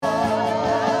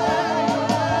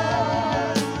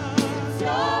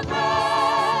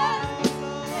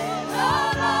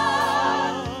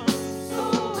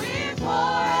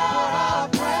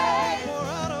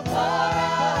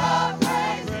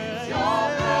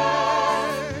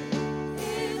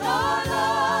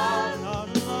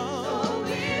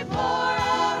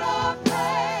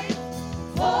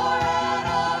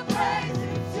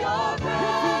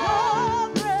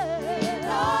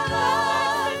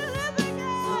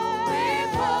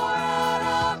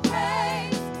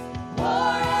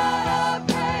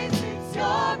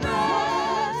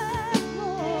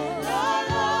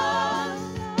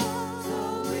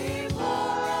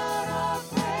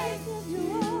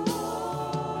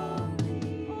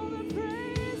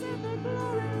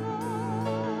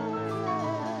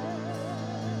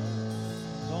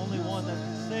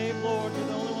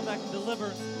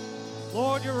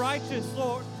Lord, you're righteous,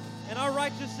 Lord. And our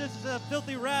righteousness is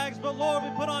filthy rags. But, Lord, we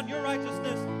put on your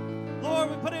righteousness.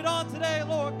 Lord, we put it on today,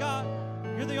 Lord God.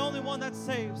 You're the only one that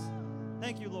saves.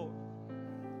 Thank you, Lord.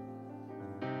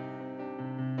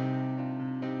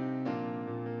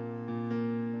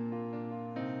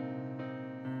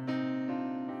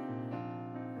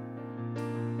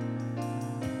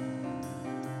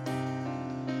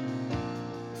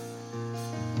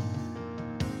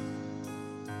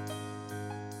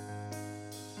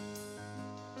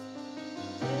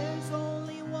 There's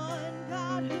only one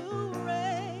God who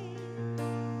reigns,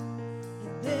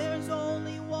 and there's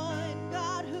only one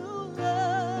God who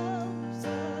loves.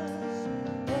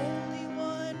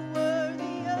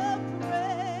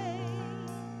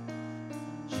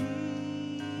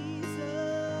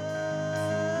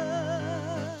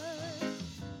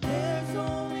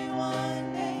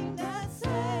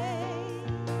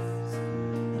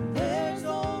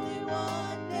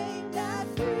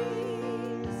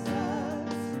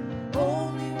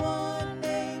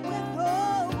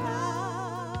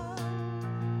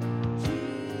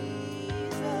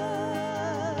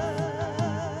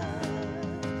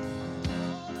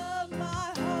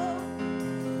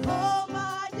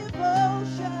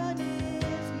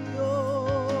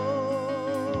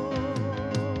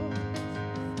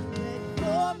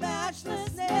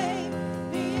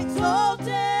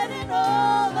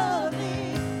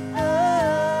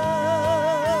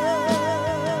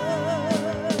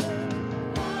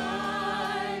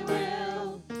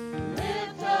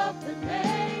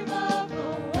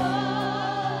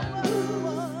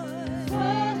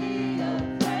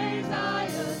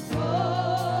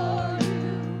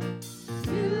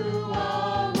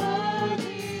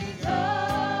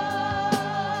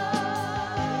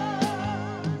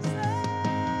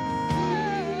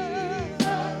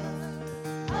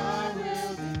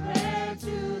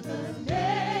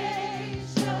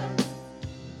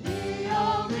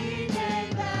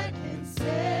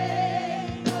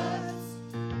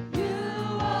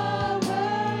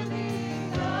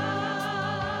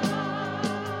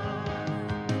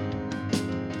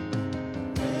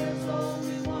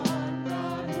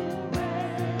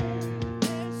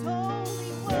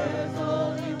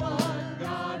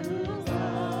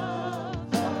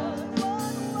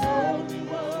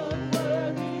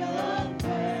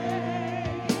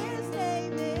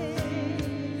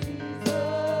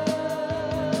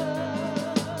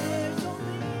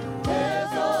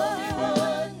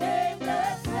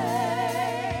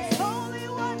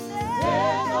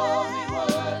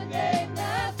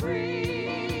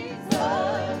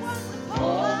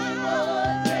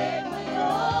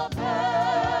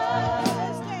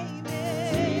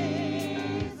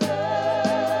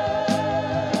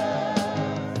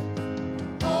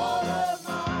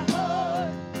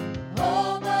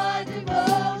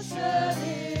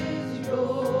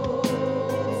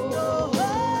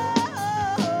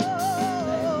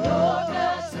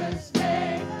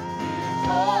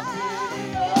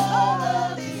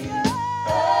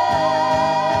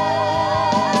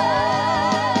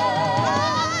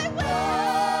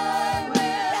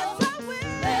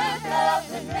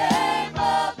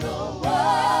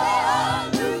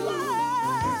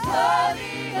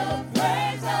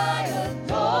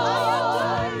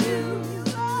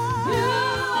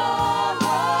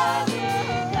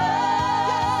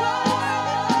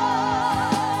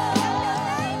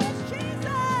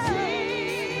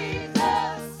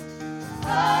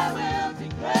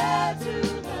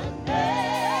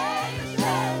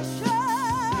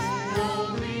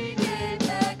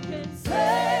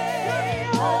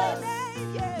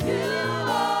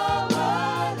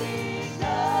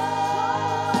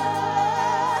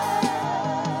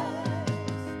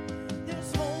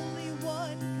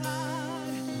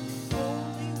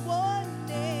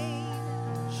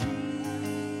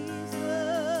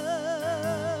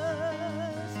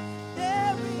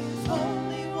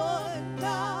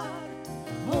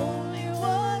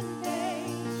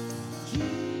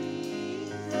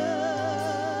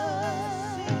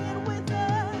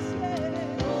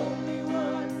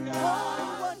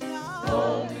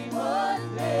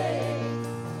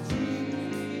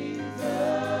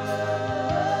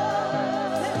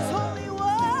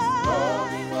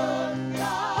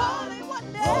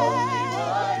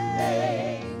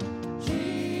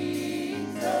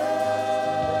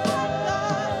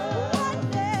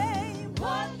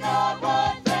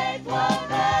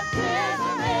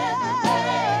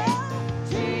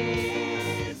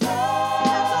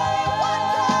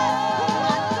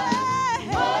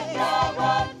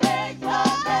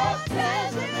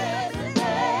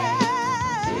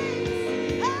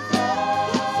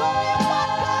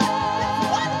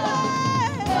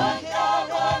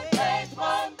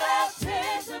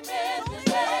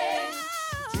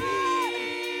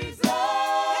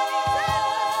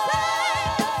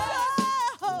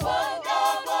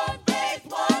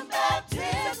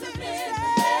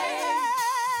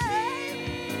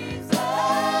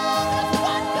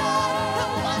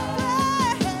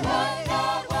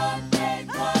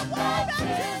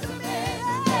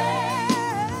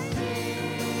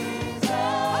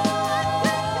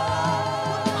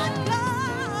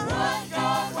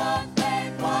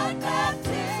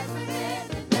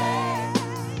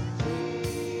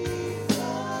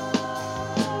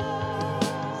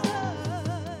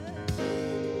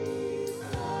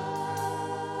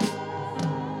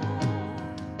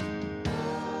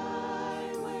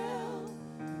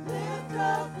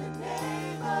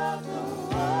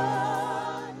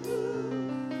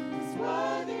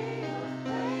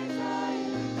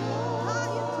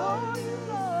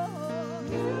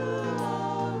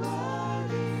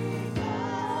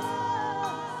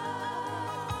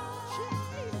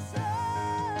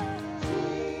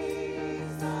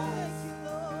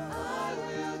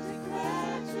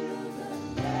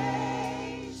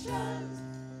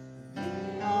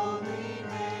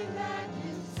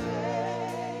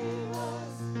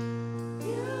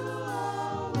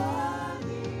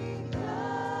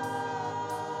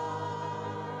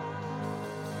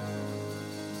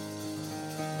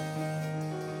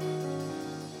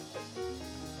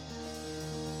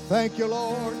 Thank you,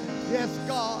 Lord. Yes,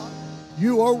 God.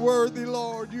 You are worthy,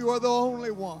 Lord. You are the only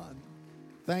one.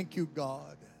 Thank you,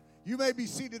 God. You may be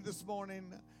seated this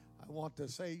morning. I want to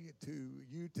say to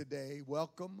you today,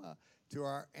 welcome to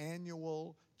our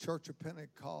annual Church of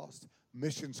Pentecost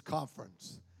Missions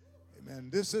Conference. Amen.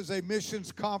 This is a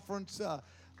missions conference,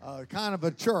 kind of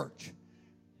a church.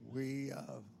 We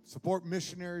support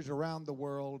missionaries around the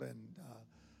world and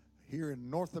here in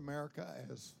North America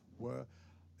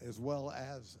as well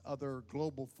as other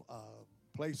global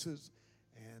places.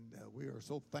 And we are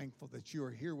so thankful that you are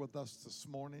here with us this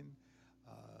morning.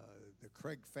 The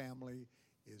Craig family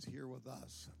is here with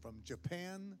us from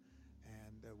Japan,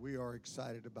 and we are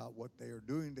excited about what they are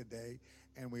doing today.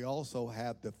 And we also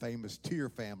have the famous Tier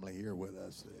family here with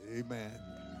us. Amen.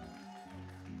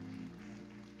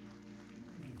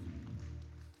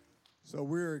 So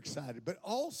we're excited. But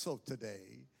also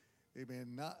today,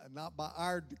 amen, not by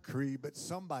our decree, but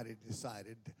somebody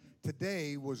decided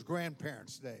today was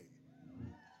Grandparents' Day.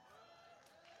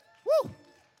 Woo!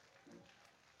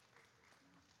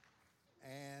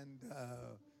 And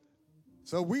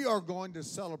so we are going to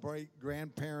celebrate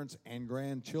grandparents and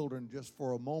grandchildren just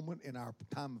for a moment in our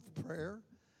time of prayer.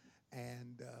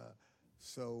 And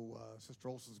so Sister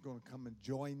Olson's going to come and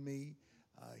join me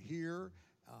here.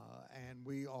 And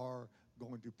we are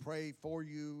going to pray for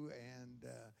you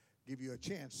and give you a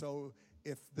chance. So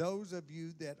if those of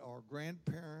you that are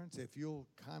grandparents, if you'll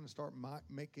kind of start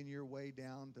making your way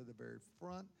down to the very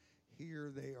front,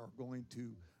 here they are going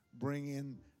to bring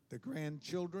in the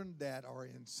grandchildren that are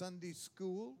in Sunday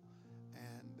school.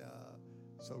 And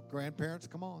so grandparents,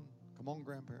 come on,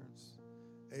 grandparents.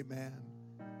 Amen.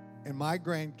 And my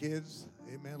grandkids,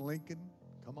 amen, Lincoln,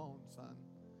 come on, son.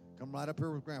 Come right up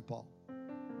here with Grandpa.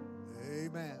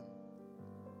 Amen.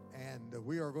 And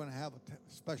we are going to have a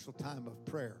special time of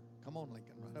prayer. Come on,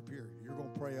 Lincoln, right up here. You're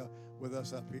going to pray with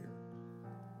us up here.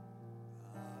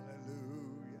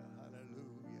 Hallelujah,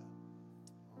 hallelujah.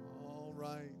 All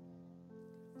right.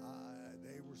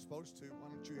 They were supposed to. Why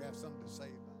don't you have something to say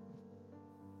about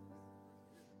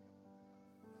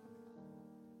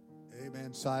it?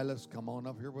 Amen. Silas, come on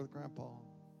up here with Grandpa.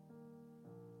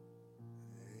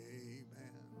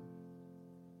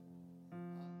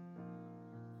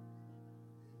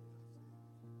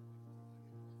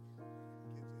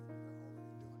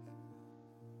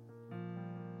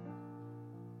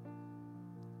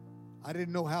 I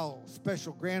didn't know how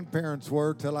special grandparents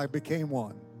were till I became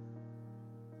one.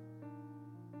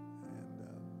 And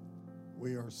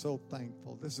we are so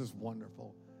thankful. This is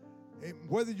wonderful. And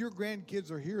whether your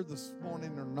grandkids are here this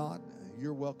morning or not,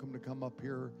 you're welcome to come up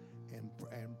here and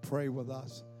pray with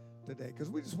us today. Because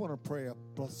we just want to pray a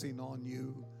blessing on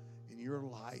you in your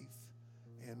life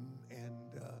and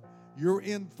your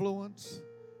influence.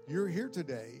 You're here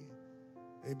today,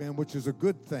 amen, which is a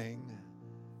good thing.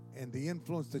 And the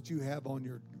influence that you have on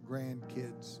your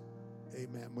grandkids,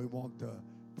 amen, we want to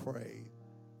pray,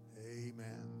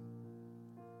 amen.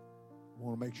 We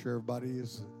want to make sure everybody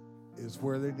is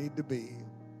where they need to be.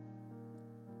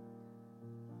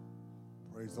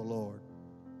 Praise the Lord.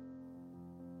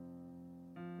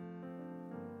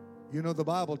 You know, the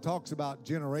Bible talks about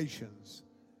generations,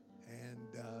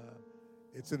 and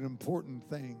it's an important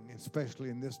thing, especially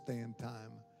in this day and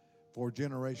time, for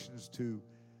generations to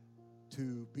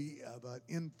be of an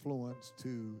influence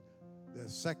to the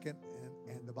second,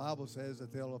 and the Bible says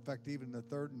that they'll affect even the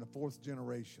third and the fourth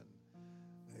generation.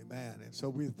 Amen. And so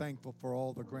we're thankful for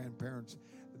all the grandparents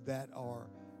that are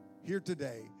here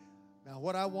today. Now,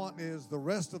 what I want is the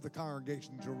rest of the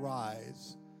congregation to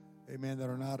rise, amen, that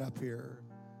are not up here.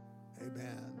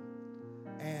 Amen.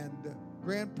 And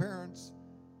grandparents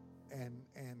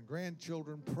and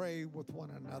grandchildren, pray with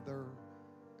one another.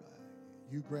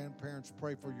 You grandparents,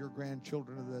 pray for your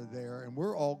grandchildren that are there, and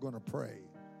we're all going to pray.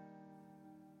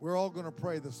 We're all going to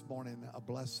pray this morning a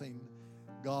blessing.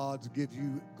 God's give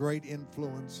you great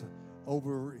influence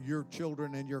over your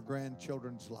children and your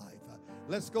grandchildren's life.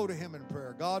 Let's go to Him in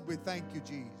prayer. God, we thank you,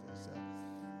 Jesus.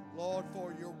 Lord,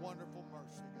 for your wonderful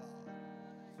mercy, God.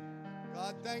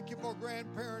 God, thank you for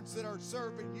grandparents that are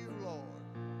serving you, Lord.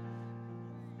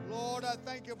 Lord, I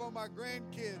thank you for my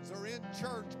grandkids are in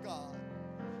church, God.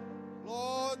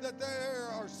 Lord, that they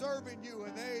are serving you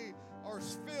and they are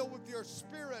filled with your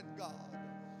Spirit, God.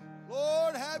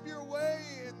 Lord, have your way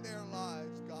in their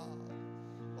lives, God.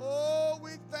 Oh,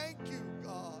 we thank you,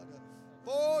 God,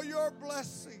 for your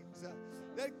blessings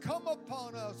that come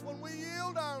upon us when we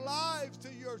yield our lives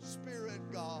to your Spirit,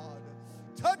 God.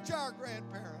 Touch our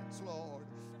grandparents, Lord.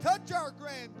 Touch our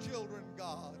grandchildren,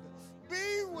 God.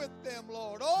 Be with them,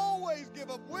 Lord. Always give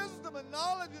them wisdom and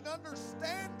knowledge and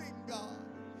understanding, God.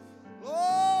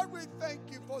 Lord, we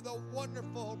thank you for the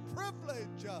wonderful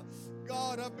privilege,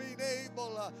 God, of being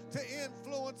able to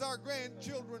influence our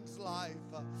grandchildren's life.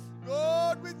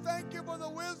 Lord, we thank you for the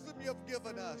wisdom you've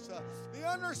given us, the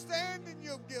understanding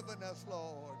you've given us,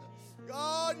 Lord.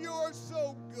 God, you are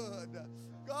so good.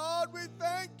 God, we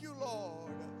thank you,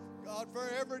 Lord. God, for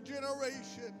every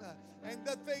generation and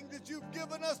the thing that you've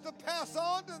given us to pass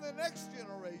on to the next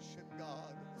generation,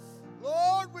 God.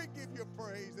 Lord, we give you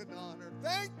praise and honor.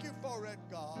 Thank you for it,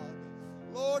 God.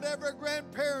 Lord, every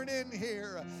grandparent in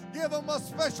here, give them a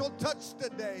special touch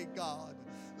today, God.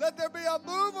 Let there be a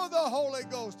move of the Holy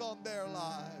Ghost on their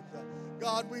lives.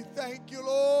 God, we thank you,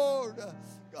 Lord.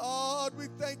 God, we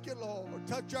thank you, Lord.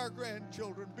 Touch our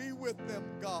grandchildren. Be with them,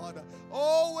 God.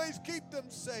 Always keep them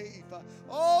safe.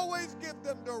 Always give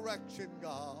them direction,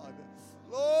 God.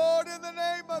 Lord, in the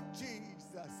name of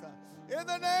Jesus. In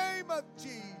the name of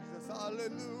Jesus.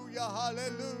 Hallelujah,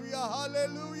 hallelujah,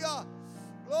 hallelujah.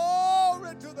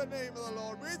 Glory to the name of the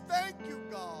Lord. We thank you,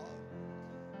 God.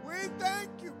 We thank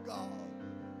you, God.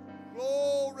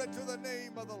 Glory to the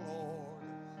name of the Lord.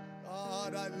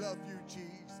 God, I love you,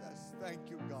 Jesus. Thank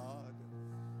you, God.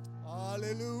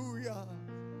 Hallelujah.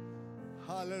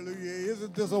 Hallelujah.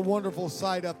 Isn't this a wonderful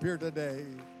sight up here today?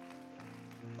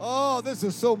 Oh, this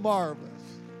is so marvelous.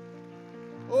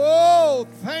 Oh,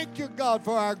 thank you, God,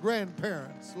 for our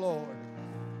grandparents, Lord.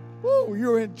 Woo,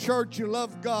 you're in church. You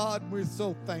love God. We're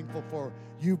so thankful for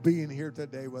you being here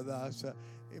today with us.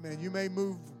 Amen. You may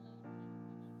move.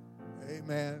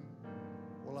 Amen.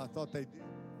 Well, I thought they did.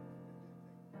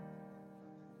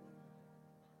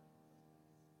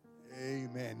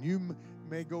 Amen. You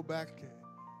may go back,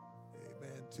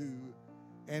 amen,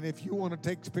 and if you want to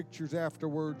take pictures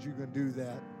afterwards, you can do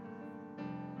that.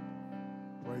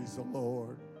 Praise the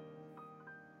Lord.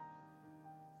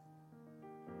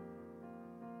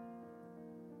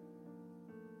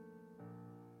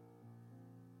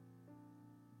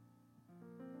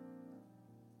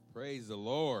 Praise the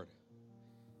Lord.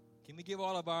 Can we give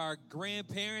all of our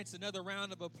grandparents another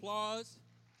round of applause?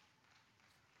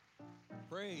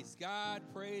 Praise God,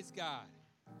 praise God.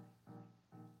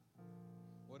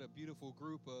 What a beautiful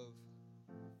group of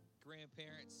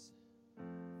grandparents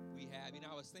we have.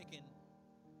 I was thinking,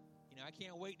 I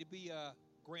can't wait to be a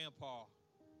grandpa.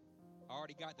 I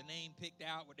already got the name picked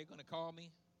out, what they're going to call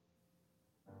me.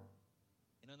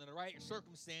 And under the right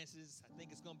circumstances, I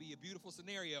think it's going to be a beautiful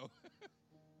scenario.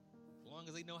 As long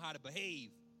as they know how to behave.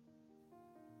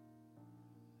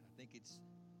 I think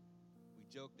we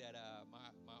joke that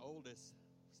my oldest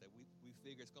said we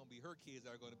figure it's going to be her kids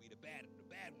that are going to be the bad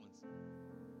ones. So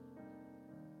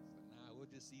nah, we'll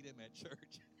just see them at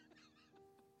church.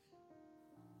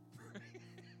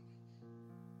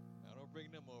 I don't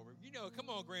bring them over. Come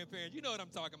on, grandparents, you know what I'm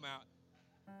talking about.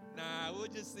 Nah, we'll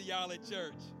just see y'all at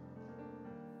church.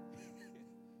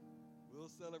 We'll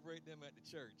celebrate them at the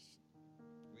church.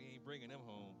 We ain't bringing them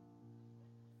home.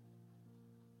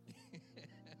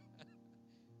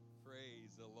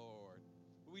 Praise the Lord.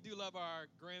 But we do love our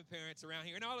grandparents around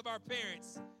here and all of our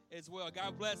parents as well.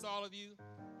 God bless all of you.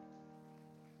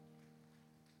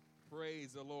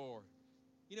 Praise the Lord.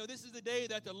 This is the day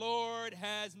that the Lord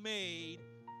has made.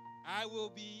 I will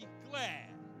be glad.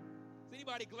 Is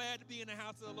anybody glad to be in the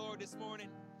house of the Lord this morning?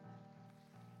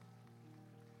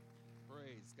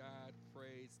 Praise God.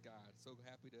 Praise God. So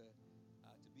happy to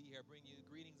be here. Bring you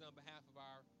greetings on behalf of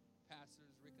our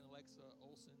pastors, Rick and Alexa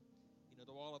Olson.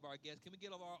 To all of our guests. Can we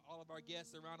give all of our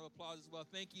guests a round of applause as well?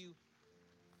 Thank you.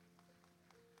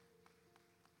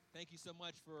 Thank you so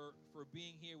much for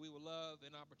being here. We would love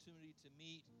an opportunity to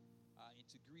meet and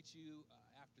to greet you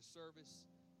after service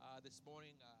this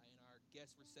morning in our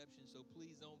guest reception. So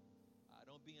please don't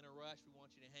be in a rush. We want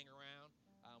you to hang around.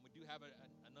 We do have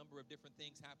a number of different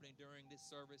things happening during this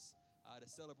service to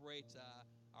celebrate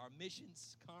our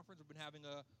missions conference. We've been having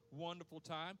a wonderful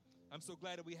time. I'm so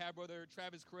glad that we have Brother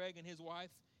Travis Craig and his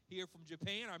wife here from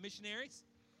Japan, our missionaries.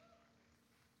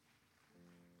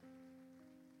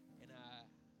 And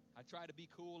I try to be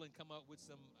cool and come up with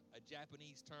a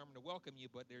Japanese term to welcome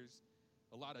you, but there's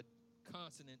a lot of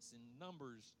consonants and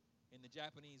numbers in the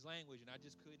Japanese language, and it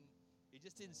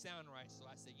just didn't sound right. So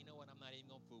I said, you know what, I'm not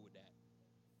even going to fool with that.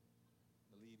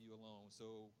 I'll leave you alone.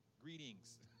 So,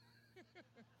 greetings.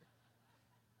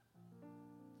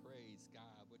 Praise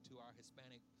God. But to our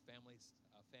Hispanic families,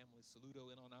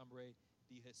 saludo en nombre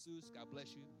de Jesus. God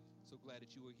bless you. So glad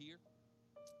that you were here.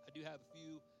 I do have a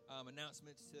few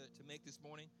announcements to make this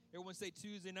morning. Everyone say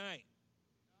Tuesday night.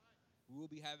 We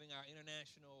will be having our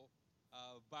international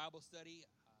Bible study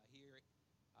here at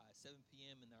 7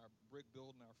 p.m. in our brick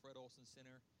building, our Fred Olson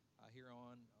Center here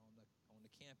on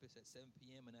the campus at 7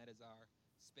 p.m. And that is our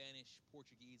Spanish,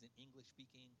 Portuguese, and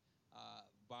English-speaking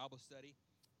Bible study.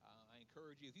 I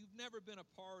encourage you, if you've never been a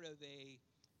part of a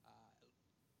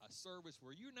service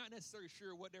where you're not necessarily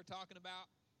sure what they're talking about,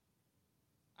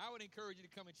 I would encourage you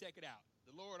to come and check it out.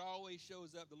 The Lord always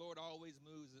shows up. The Lord always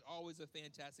moves. It's always a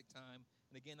fantastic time.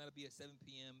 And again, that'll be at 7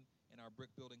 p.m. in our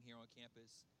brick building here on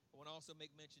campus. I want to also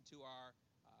make mention to our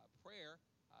prayer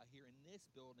here in this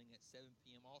building at 7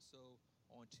 p.m. also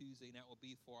on Tuesday, and that will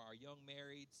be for our young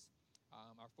marrieds,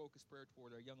 our focus prayer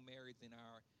toward our young marrieds in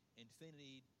our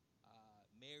Infinity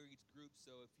marriage group.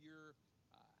 So if you're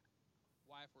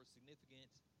wife or significant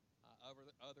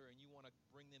other and you want to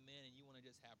bring them in and you want to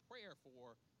just have prayer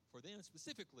for them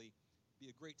specifically, be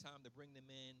a great time to bring them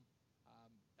in.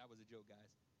 That was a joke,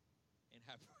 guys. And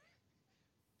have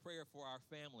prayer for our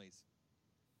families.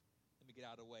 Let me get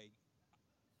out of the way.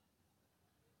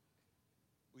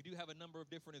 We do have a number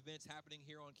of different events happening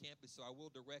here on campus, so I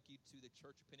will direct you to the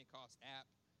Church of Pentecost app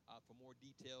for more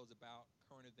details about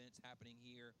current events happening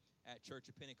here at Church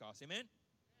of Pentecost. Amen?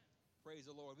 Praise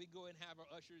the Lord. We can go ahead and have our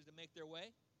ushers to make their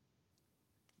way.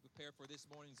 Prepare for this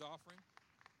morning's offering.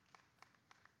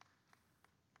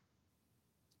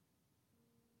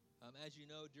 As you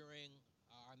know, during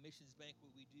our missions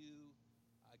banquet, we do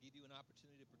give you an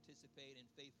opportunity to participate in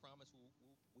Faith Promise,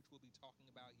 which we'll be talking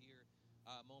about here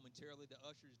momentarily. The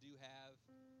ushers do have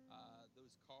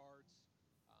those cards.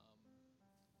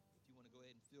 If you want to go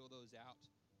ahead and fill those out,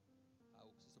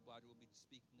 Sister Blige will be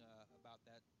speaking about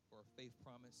that for Faith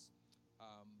Promise.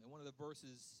 And one of the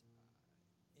verses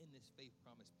in this Faith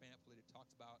Promise pamphlet, it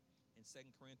talks about in 2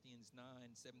 Corinthians 9,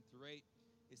 7 through 8,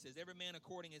 it says, "Every man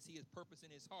according as he has purpose in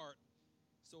his heart,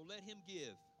 so let him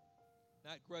give,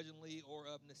 not grudgingly or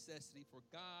of necessity, for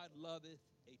God loveth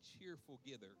a cheerful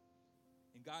giver.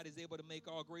 And God is able to make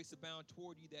all grace abound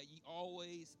toward you, that ye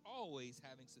always, always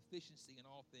having sufficiency in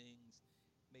all things,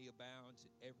 may abound to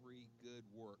every good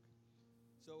work."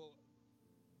 So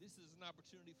this is an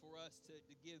opportunity for us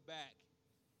to give back.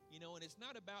 You know, and it's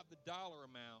not about the dollar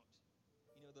amount.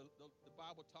 You know, the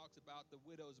Bible talks about the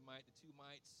widow's mite, the 2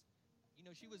 mites. You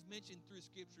know, she was mentioned through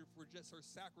Scripture for just her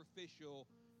sacrificial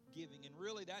giving, and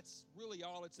really, that's really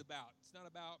all it's about. It's not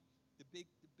about the big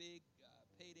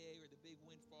payday or the big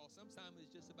windfall. Sometimes it's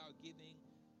just about giving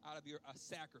out of a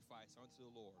sacrifice unto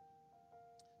the Lord.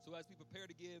 So as we prepare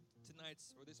to give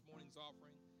tonight's or this morning's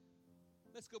offering,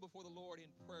 let's go before the Lord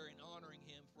in prayer and honoring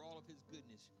Him for all of His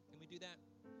goodness. Can we do that?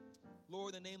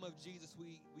 Lord, in the name of Jesus,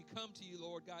 we come to you,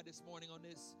 Lord God, this morning on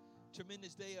this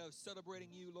tremendous day of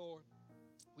celebrating you, Lord.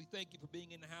 We thank you for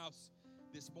being in the house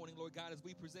this morning, Lord God, as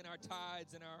we present our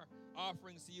tithes and our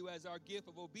offerings to you as our gift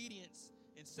of obedience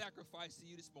and sacrifice to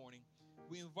you this morning.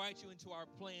 We invite you into our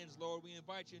plans, Lord. We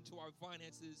invite you into our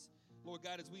finances, Lord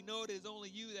God, as we know it is only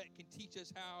you that can teach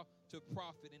us how to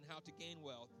profit and how to gain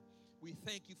wealth. We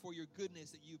thank you for your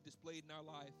goodness that you've displayed in our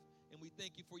life, and we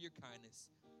thank you for your kindness.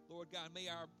 Lord God, may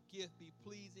our gift be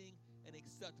pleasing and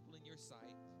acceptable in your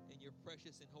sight. In your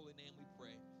precious and holy name we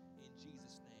pray. In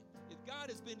Jesus' name. If God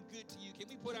has been good to you, can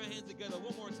we put our hands together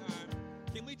one more time?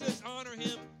 Can we just honor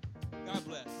him? God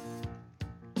bless.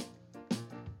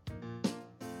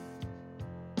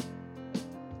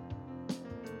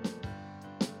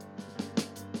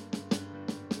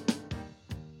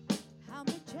 How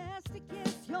majestic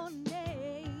is your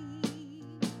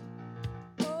name,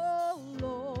 oh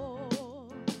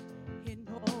Lord, in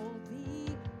all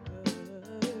the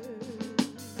earth.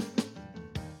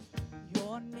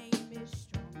 Your name is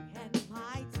strong and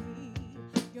mighty.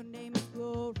 Your name is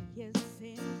glorious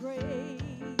in grace.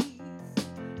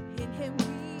 In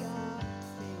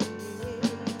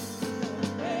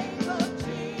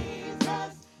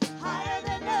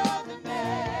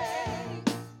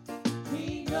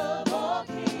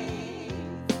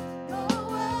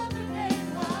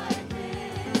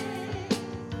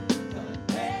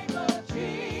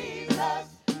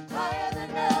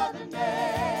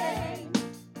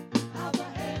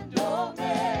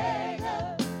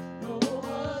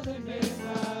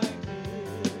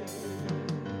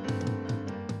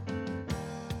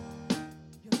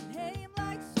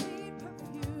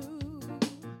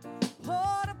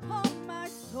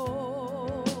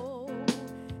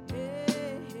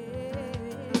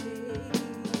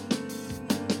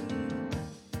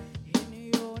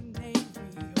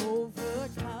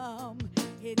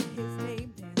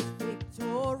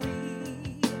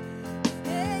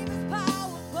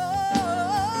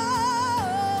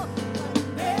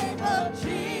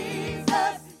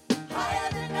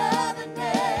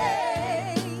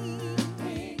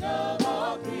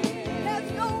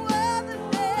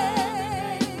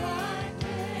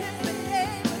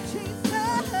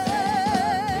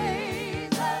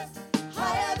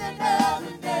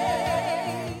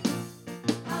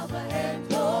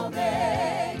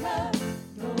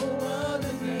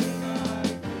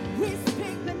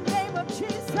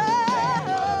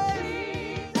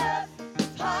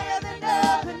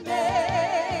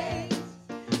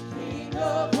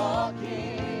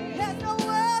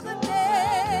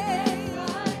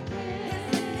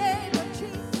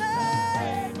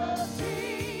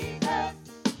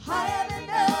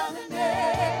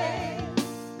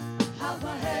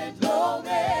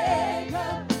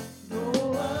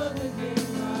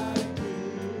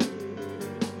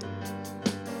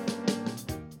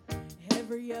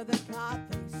other God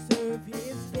they serve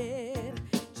is dead.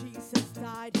 Jesus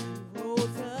died and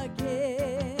rose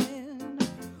again.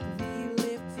 We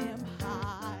lift him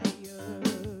higher.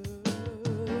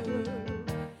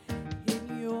 In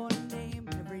your name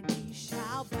every knee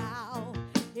shall bow.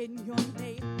 In your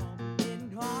name all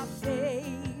men are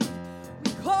saved.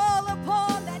 We call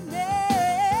upon that name.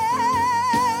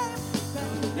 The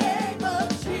name of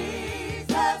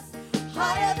Jesus,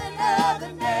 higher than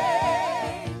other names.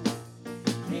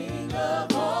 King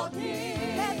of all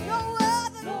kings. There's no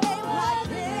other name like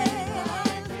his.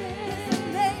 It's the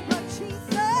name of Jesus.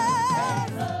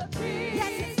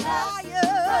 Yes, it's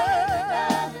higher.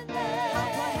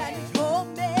 Alpha and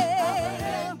Omega.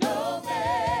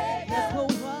 There's no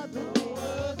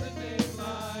other name.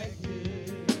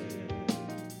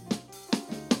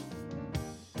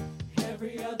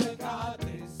 Every other God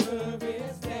they serve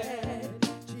is dead.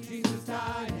 Jesus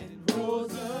died and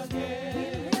rose We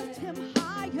again. lift him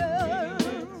higher.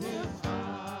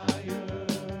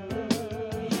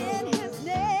 In his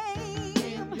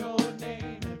name. Your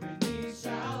name every knee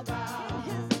shall bow.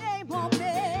 In his name all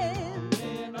men.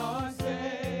 Men are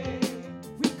saved.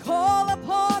 We call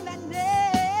upon that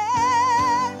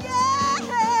name,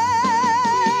 yes.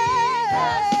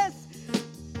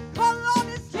 Call on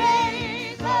his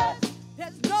Jesus.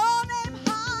 There's no name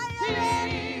higher than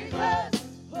Jesus.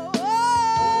 Oh,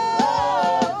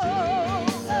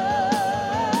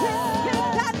 we speak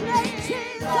that name,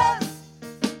 Jesus.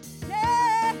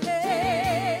 Yes.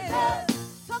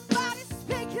 Somebody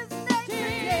speak his name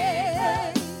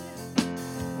today.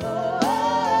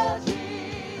 Oh,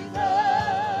 Jesus,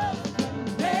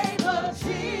 name of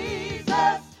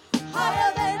Jesus,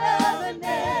 higher than other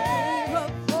names.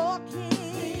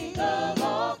 King of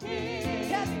all kings,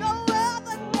 there's no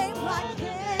other name like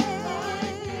his.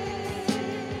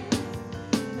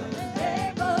 The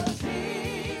name of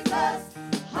Jesus,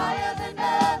 higher than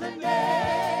other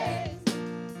names.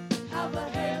 Alpha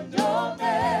and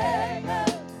Omega,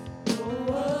 no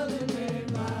other name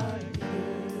like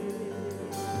his.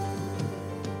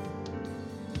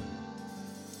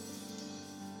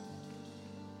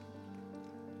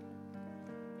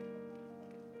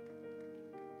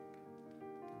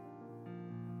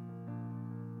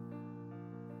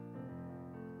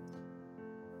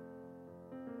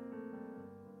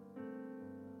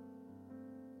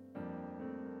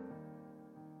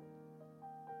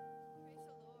 Praise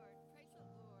the Lord. Praise the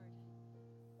Lord.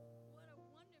 What a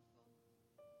wonderful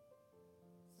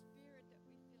spirit that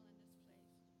we feel in this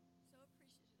place. So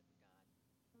appreciative of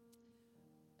God.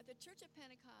 At the Church of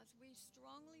Pentecost, we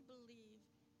strongly believe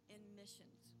in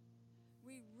missions.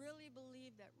 We really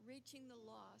believe that reaching the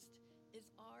lost is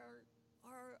our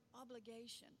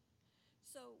obligation.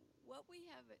 So what we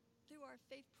have through our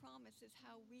faith promise is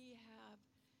how we have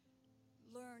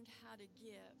learned how to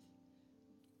give.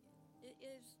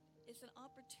 It's an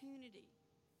opportunity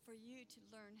for you to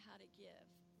learn how to give.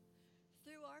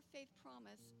 Through our Faith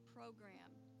Promise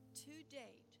program, to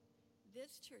date,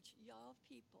 this church, y'all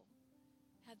people,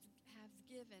 has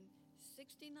given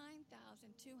 $69,221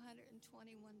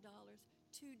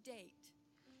 to date.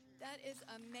 That is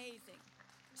amazing.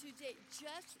 To date,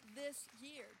 just this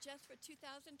year, just for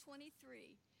 2023,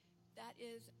 that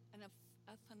is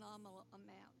a phenomenal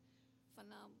amount.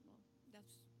 Phenomenal.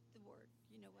 That's the word.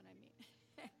 You know what I mean.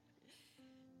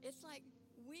 It's like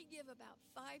we give about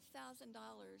 $5,000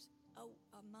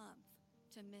 a month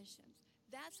to missions.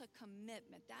 That's a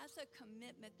commitment. That's a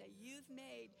commitment that you've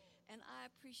made, and I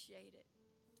appreciate it.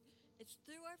 It's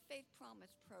through our Faith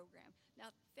Promise program. Now,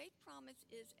 Faith Promise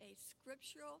is a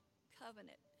scriptural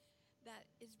covenant that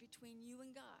is between you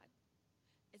and God.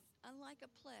 It's unlike a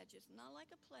pledge. It's not like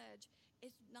a pledge.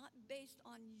 It's not based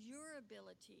on your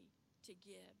ability to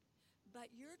give,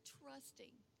 but you're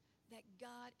trusting that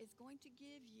God is going to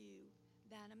give you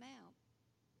that amount.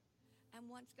 And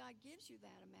once God gives you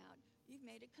that amount, you've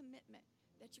made a commitment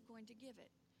that you're going to give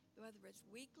it. Whether it's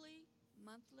weekly,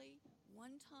 monthly,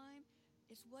 one time,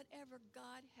 it's whatever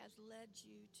God has led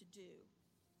you to do.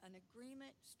 An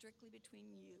agreement strictly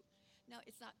between you. Now,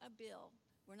 it's not a bill.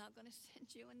 We're not going to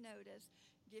send you a notice,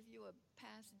 give you a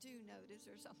past due notice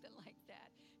or something like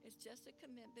that. It's just a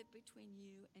commitment between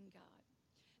you and God.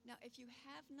 Now, if you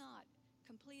have not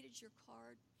completed your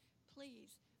card,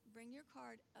 please bring your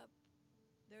card up.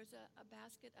 There's a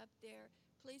basket up there.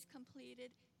 Please complete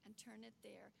it and turn it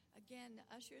there. Again, the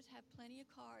ushers have plenty of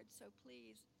cards, so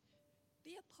please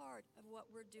be a part of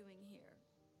what we're doing here.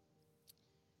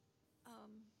 I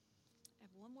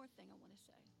have one more thing I want to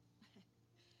say.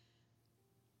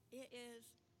 It is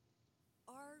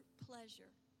our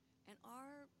pleasure and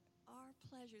our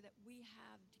pleasure that we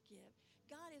have to give.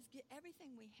 God is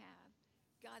everything we have.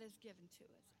 God has given to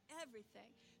us. Everything.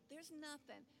 There's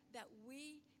nothing that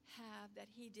we have that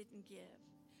he didn't give.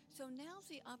 So now's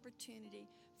the opportunity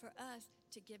for us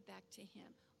to give back to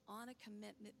him on a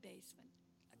commitment basis.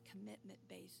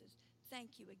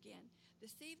 Thank you again.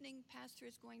 This evening, Pastor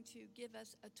is going to give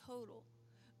us a total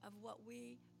of what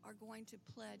we are going to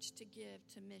pledge to give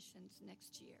to missions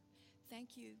next year.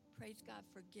 Thank you. Praise God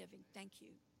for giving. Thank you.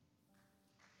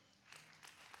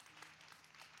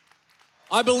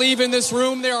 I believe in this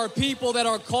room there are people that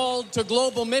are called to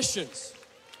global missions.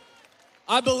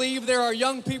 I believe there are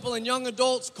young people and young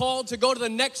adults called to go to the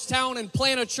next town and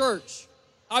plant a church.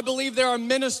 I believe there are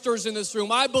ministers in this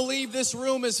room. I believe this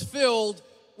room is filled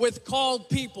with called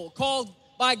people, called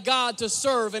by God to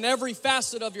serve in every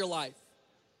facet of your life.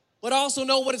 But I also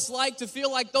know what it's like to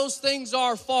feel like those things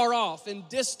are far off and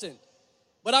distant.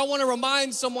 But I want to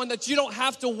remind someone that you don't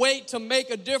have to wait to make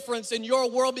a difference in your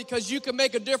world, because you can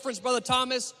make a difference, Brother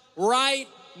Thomas, right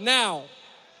now.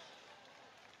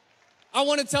 I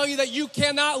want to tell you that you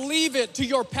cannot leave it to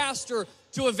your pastor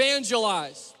to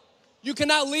evangelize. You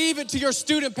cannot leave it to your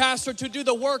student pastor to do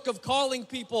the work of calling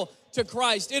people to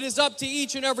Christ. It is up to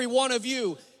each and every one of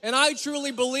you. And I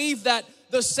truly believe that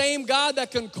the same God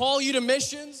that can call you to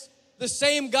missions, the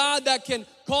same God that can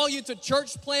call you to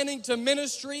church planting, to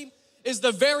ministry, is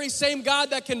the very same God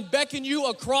that can beckon you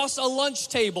across a lunch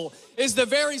table, is the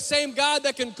very same God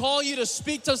that can call you to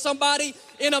speak to somebody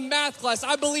in a math class.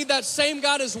 I believe that same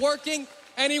God is working,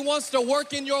 and he wants to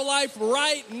work in your life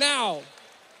right now.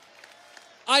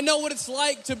 I know what it's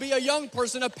like to be a young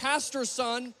person, a pastor's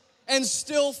son, and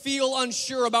still feel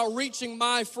unsure about reaching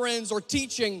my friends or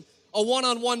teaching a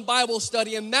one-on-one Bible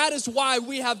study. And that is why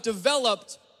we have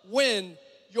developed Win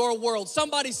Your World.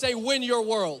 Somebody say, Win Your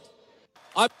World.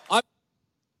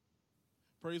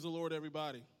 Praise the Lord,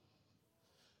 everybody.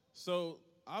 So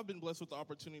I've been blessed with the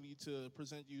opportunity to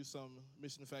present you some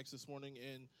mission facts this morning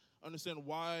and understand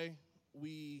why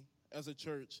we as a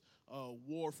church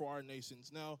war for our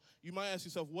nations. Now, you might ask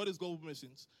yourself, what is global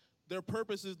missions? Their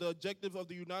purpose is the objective of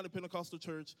the United Pentecostal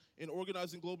Church in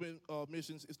organizing global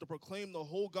missions is to proclaim the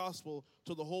whole gospel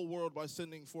to the whole world by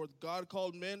sending forth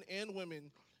God-called men and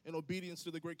women in obedience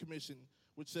to the Great Commission,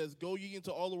 which says, go ye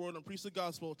into all the world and preach the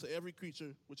gospel to every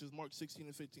creature, which is Mark 16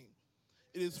 and 15.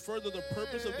 It is further the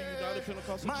purpose of the United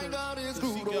Pentecostal Church to seek out and carry the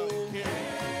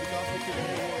gospel to the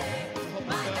whole world,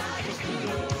 to help establish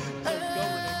both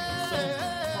governing and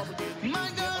self-propagating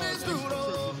churches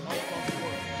all across the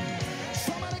world.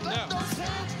 Now,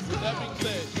 with that being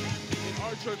said, in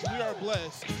our church, we are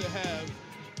blessed to have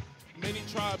many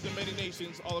tribes and many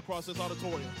nations all across this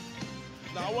auditorium.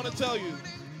 Now, I want to tell you,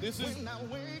 this is not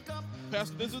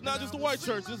just a white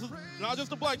church. This is not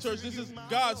just a black church. This is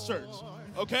God's church,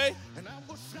 okay?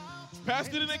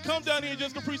 Pastor didn't come down here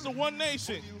just to preach to one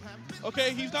nation,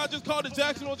 okay? He's not just called to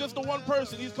Jacksonville just to one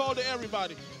person. He's called to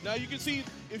everybody. Now, you can see,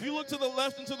 if you look to the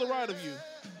left and to the right of you,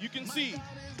 you can see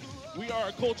we are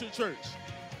a cultured church.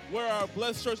 We're a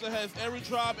blessed church that has every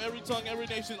tribe, every tongue, every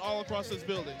nation all across this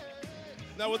building.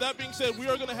 Now, with that being said, we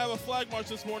are going to have a flag march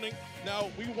this morning. Now,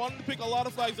 we wanted to pick a lot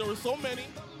of flags. There were so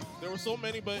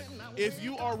many, but if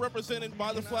you are represented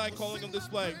by the flag calling on this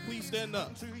flag, please stand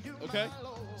up, okay?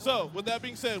 So, with that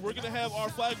being said, we're going to have our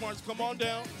flag march come on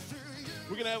down.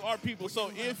 We're going to have our people.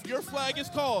 So, if your flag is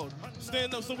called,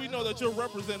 stand up so we know that you're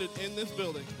represented in this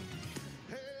building.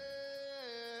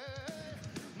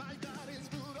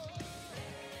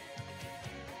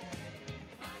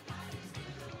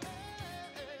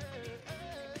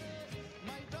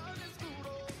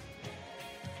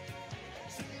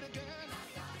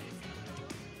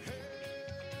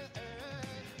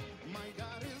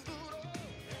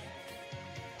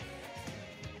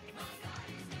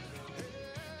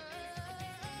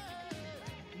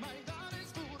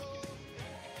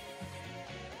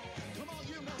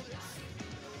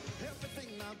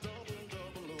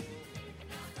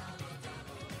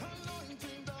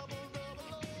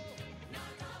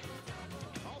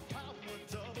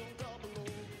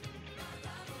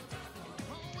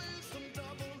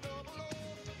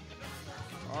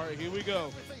 All right, here we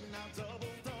go.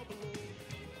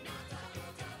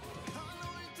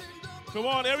 Come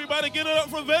on, everybody get it up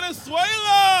for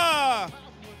Venezuela!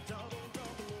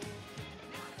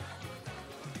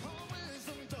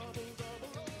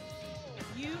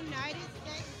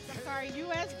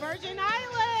 U.S. Virgin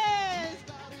Islands!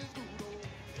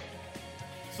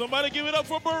 Somebody give it up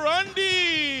for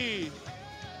Burundi!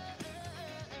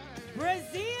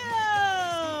 Brazil!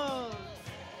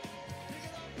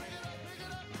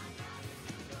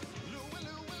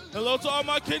 Hello to all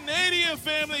my Canadian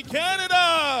family,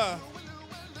 Canada!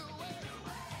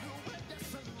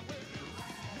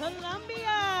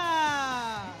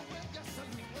 Colombia!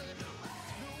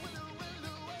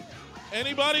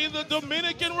 Anybody in the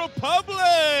Dominican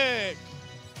Republic?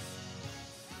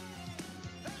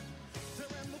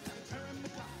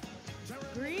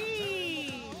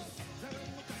 Greece.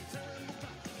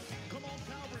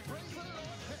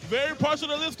 Very partial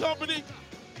to this company.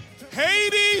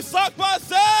 Haiti, sac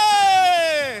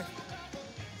passe.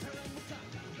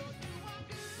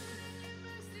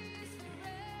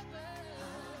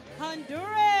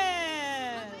 Honduras.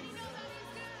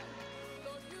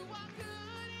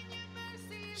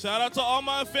 Shout out to all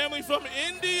my family from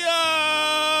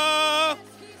India.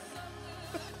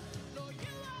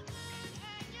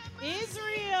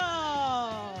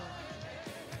 Israel.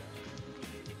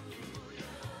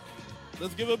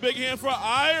 Let's give a big hand for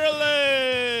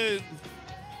Ireland.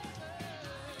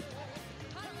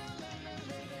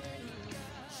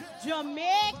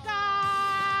 Jamaica.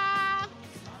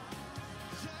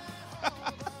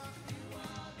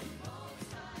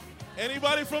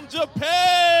 Anybody from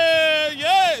Japan?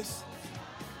 Yes.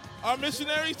 Our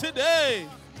missionaries today.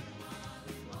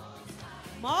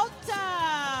 Malta.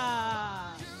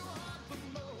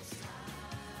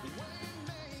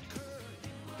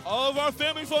 All of our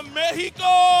family from Mexico.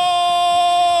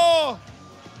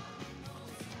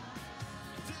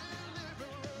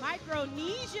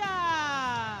 Micronesia.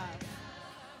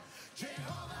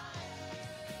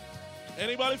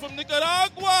 Anybody from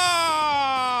Nicaragua?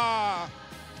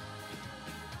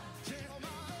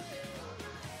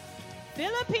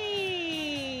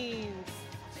 Philippines.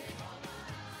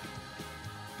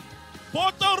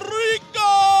 Puerto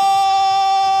Rico.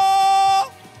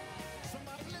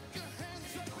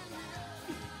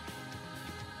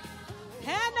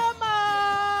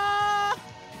 Panama.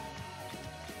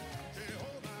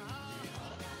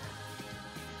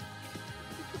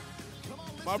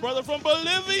 My brother from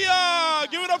Bolivia.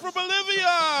 Give it up for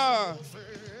Bolivia.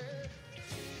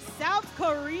 South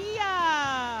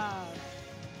Korea.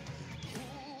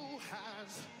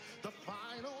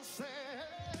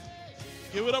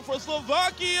 Give it up for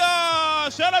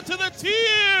Slovakia. Shout out to the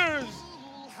Tears.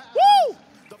 Woo!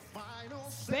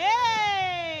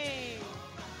 Spain.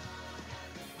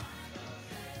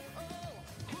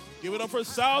 Give it up for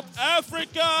South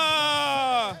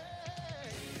Africa.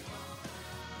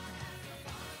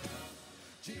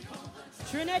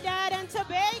 Trinidad and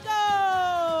Tobago.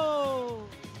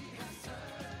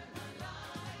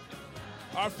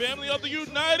 Our family of the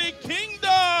United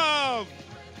Kingdom.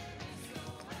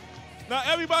 Now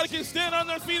everybody can stand on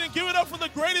their feet and give it up for the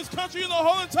greatest country in the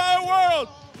whole entire world.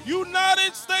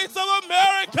 United States of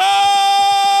America.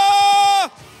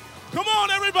 Come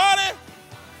on, everybody.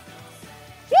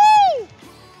 Woo!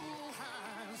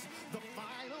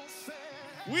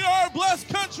 We are a blessed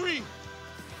country.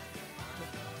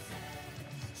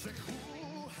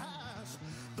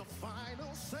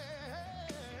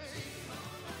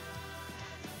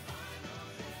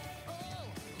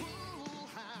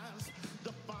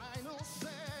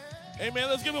 Hey, man,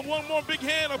 let's give him one more big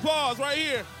hand applause right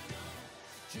here.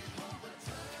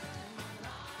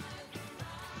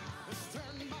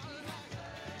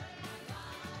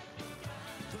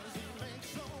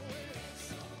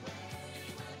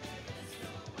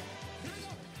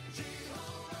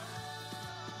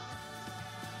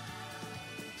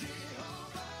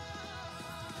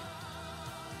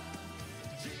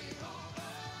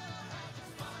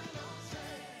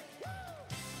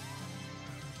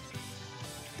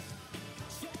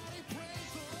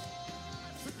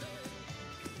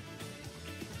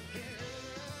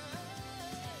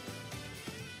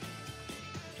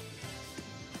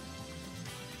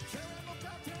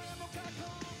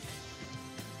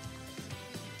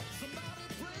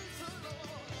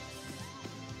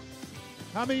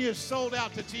 How many of you sold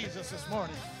out to Jesus this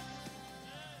morning?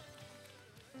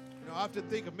 You know, I often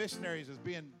think of missionaries as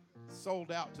being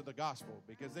sold out to the gospel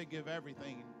because they give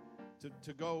everything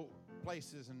to go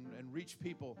places and reach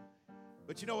people.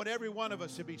 But you know what? Every one of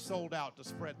us should be sold out to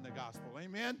spreading the gospel.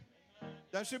 Amen?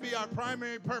 That should be our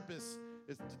primary purpose,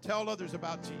 is to tell others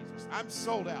about Jesus. I'm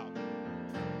sold out.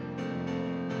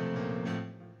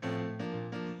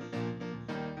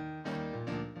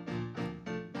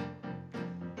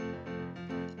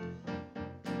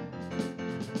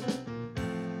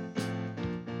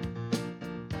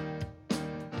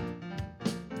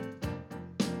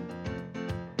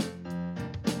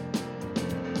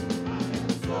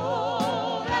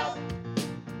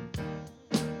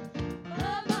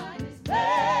 My mind is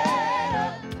made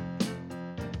up.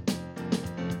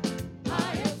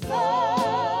 I am so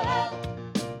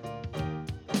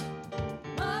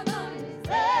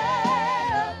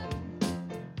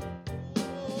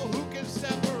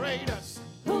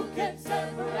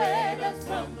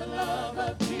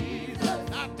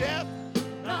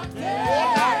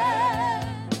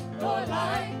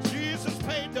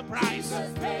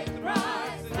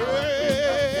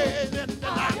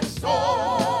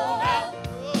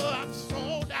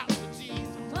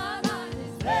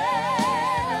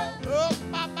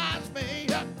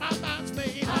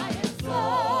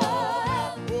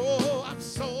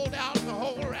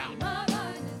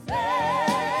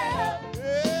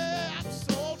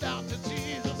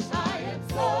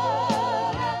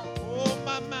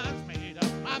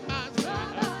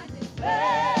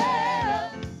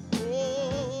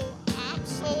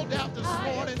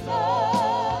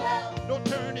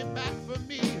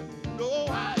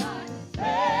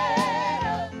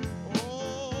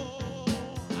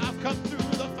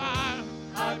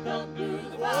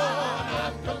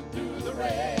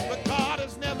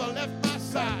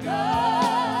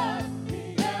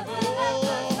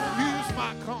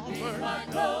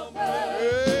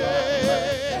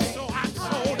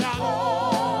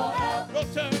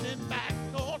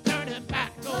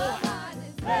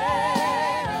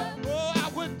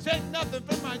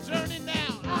turning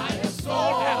now. I am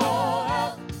sold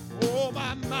out. Oh,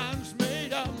 my mind's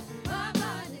made up. My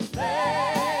mind is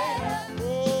made up.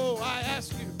 Oh, I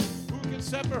ask you, who can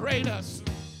separate us?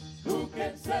 Who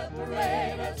can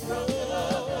separate us from the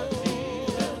love of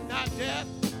Jesus? Not death,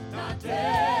 Not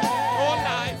death, nor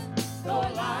life. nor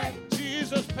life.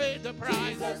 Jesus paid the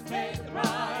price. Jesus paid the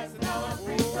price, and now I'm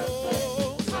free from sin.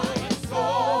 Oh, I am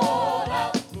sold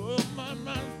out. oh, my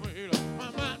mind's made up.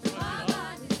 My mind's made My up.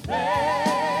 mind is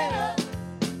made up.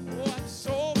 Oh, I'm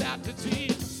sold out to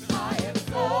Jesus. I am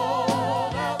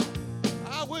sold out.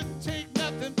 I wouldn't take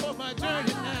nothing for my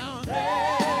journey now.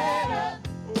 Made up.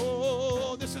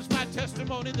 Oh, this is my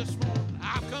testimony this morning.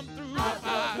 I've come through the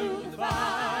fire. Through the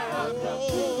fire, I've come through the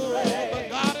Oh, rain. but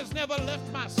God has never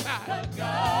left my side. But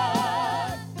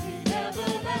God, He never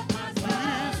left my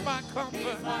side. He's my comfort.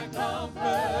 He's my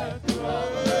comfort through all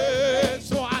the Yeah,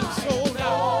 so I'm sold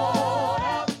out. sold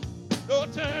out. No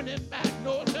turning back,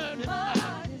 no turning My back.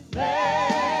 mind is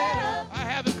made up. I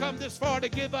haven't come this far to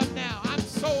give up now. I'm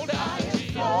sold I out to am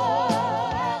Jesus. sold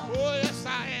out. Oh, yes,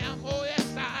 I am. Oh,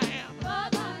 yes, I am. My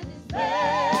mind is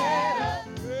made up.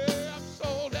 Yeah, I'm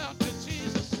sold out to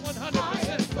Jesus I am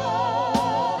 100%.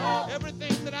 sold out.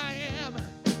 Everything that I am,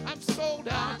 I'm sold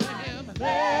out to Him.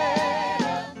 Made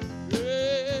up.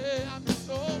 Yeah, I'm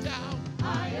sold out.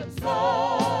 I am sold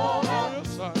out. Oh,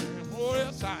 yes, I am. Oh,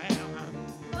 yes, I am.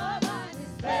 My mind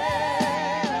is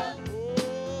made up.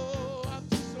 Oh, I'm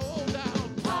sold out.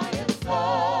 I am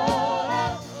sold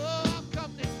out. Oh, I've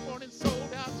come this morning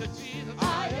sold out to Jesus. I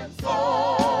am sold Oh,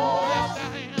 yes, out. I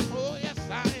am. Oh, yes,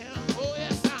 I am. Oh,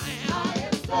 yes, I I am.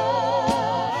 am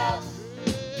sold out.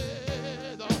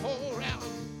 Yeah, the whole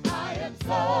round. I am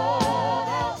sold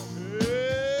out.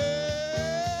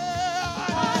 Yeah, I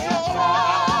I'm am sold sold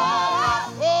out.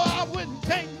 out. Oh, I wouldn't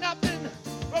take nothing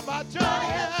from my journey I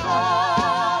am now.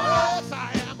 sold out. Yes, I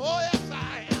am. Oh, yes, I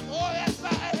am. Oh, yes, I I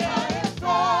am. am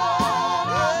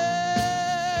sold out.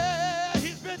 Yeah,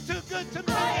 He's been too good to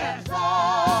me. I am sold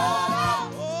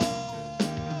out.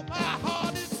 Oh, my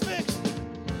heart is fixed.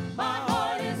 My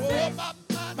heart is Oh, fixed. my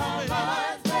My mind's made up.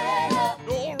 mind's made up.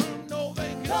 No room, no No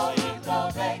vacancy. room, no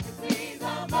vacancies.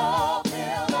 I'm all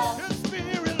filled up. His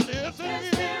Spirit lives in His me.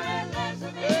 Spirit lives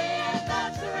in me, and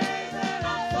that's the reason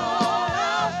I'm sold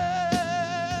out.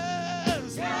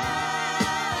 Yes. Yeah.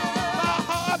 My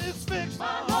heart is fixed. My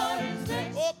heart is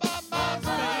fixed. Oh, my mind's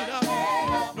made Made up. up.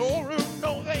 No room,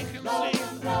 no No vacancy.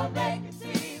 room, no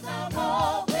vacancies. I'm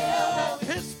all filled up.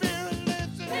 His Spirit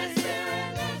lives in His me.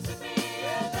 Spirit lives in me,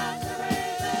 and that's the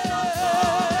reason I'm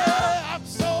sold out. Yeah, I'm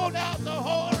sold out the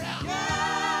whole round. Yeah.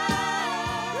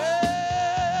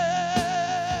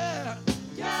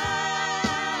 Yeah.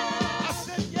 Yeah. I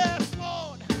said yes,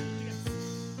 Lord.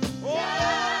 Oh,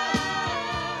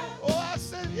 Yeah. oh, I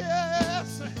said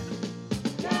yes.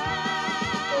 Yeah.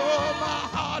 Oh, my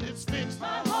heart is fixed.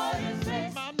 My heart is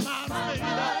fixed. My mind's My made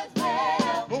up. mind's made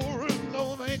up. No room,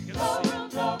 no vacancy. No room,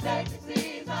 no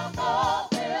vacancies. I'm all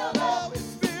filled Oh, up. His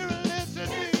Spirit lives in His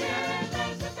me. Spirit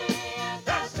lives in me, and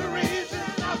That's the reason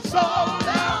I'm sold sold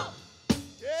out. out.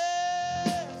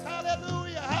 Yes,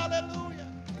 hallelujah, hallelujah.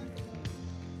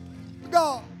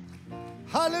 God.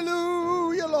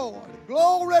 Hallelujah, Lord.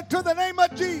 Glory to the name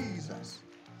of Jesus.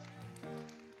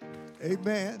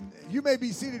 Amen. You may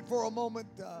be seated for a moment.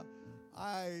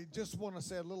 I just want to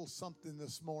say a little something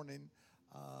this morning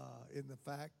in the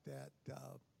fact that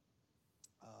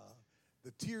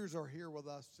the Tears are here with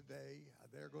us today.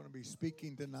 They're going to be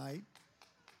speaking tonight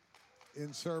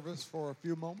in service for a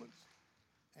few moments.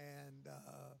 And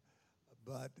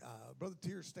but Brother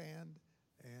Tears, stand.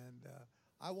 And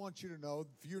I want you to know,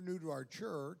 if you're new to our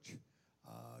church,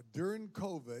 during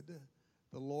COVID,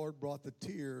 the Lord brought the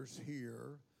Tears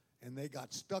here, and they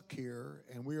got stuck here,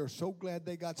 and we are so glad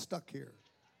they got stuck here.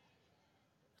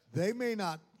 They may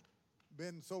not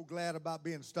been so glad about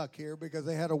being stuck here because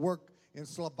they had to work in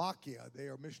Slovakia. They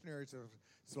are missionaries of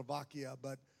Slovakia,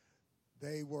 but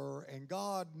they were, and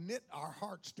God knit our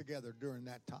hearts together during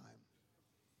that time.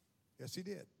 Yes, He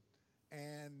did.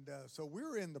 And so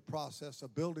we're in the process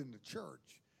of building the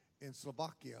church in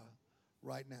Slovakia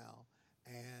right now.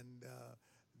 And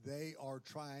they are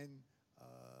trying,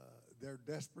 they're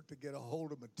desperate to get a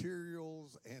hold of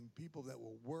materials and people that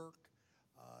will work.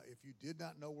 If you did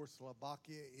not know where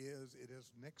Slovakia is, it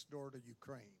is next door to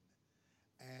Ukraine.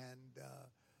 And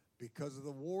because of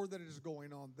the war that is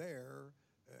going on there,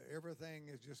 everything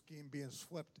is just being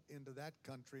swept into that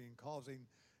country and causing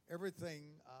everything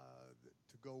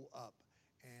to go up.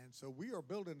 And so we are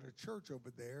building a church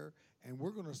over there, and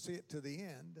we're going to see it to the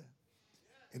end.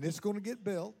 And it's going to get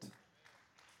built.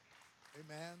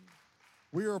 Amen.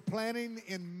 We are planning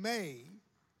in May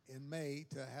in May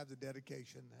to have the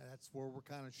dedication. That's where we're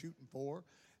kind of shooting for.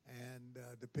 And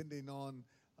depending on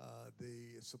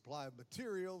the supply of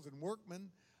materials and workmen,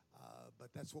 but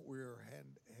that's what we're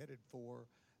headed for.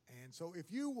 And so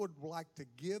if you would like to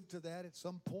give to that at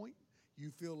some point,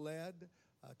 you feel led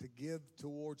to give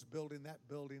towards building that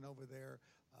building over there,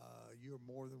 you're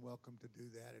more than welcome to do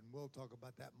that, and we'll talk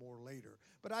about that more later.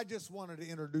 But I just wanted to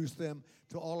introduce them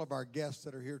to all of our guests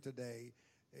that are here today,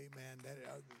 amen, that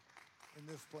are in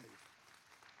this place.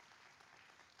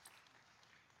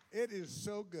 It is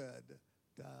so good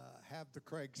to have the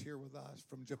Craigs here with us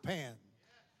from Japan.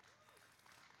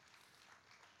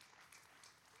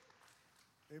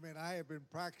 Amen. I have been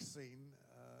practicing,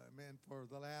 amen, for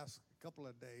the last couple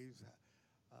of days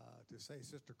to say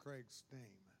Sister Craig's name,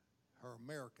 her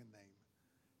American name,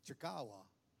 Chikawa.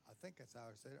 I think that's how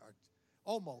I said it. Or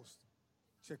almost.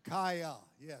 Chikaya.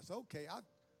 Yes, okay.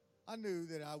 I knew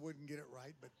that I wouldn't get it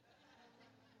right, but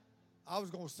I was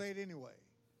going to say it anyway.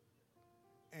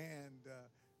 And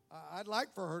I'd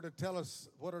like for her to tell us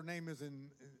what her name is in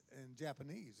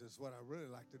Japanese. Is what I really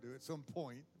like to do at some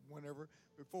point, whenever,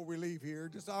 before we leave here.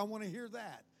 Just I want to hear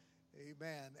that.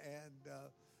 Amen. And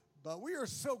but we are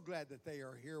so glad that they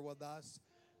are here with us.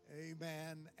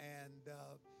 Amen. And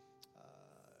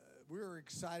we're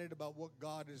excited about what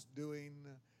God is doing.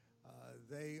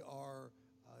 They are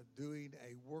doing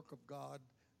a work of God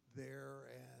there,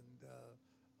 and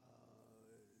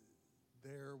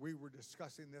there we were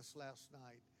discussing this last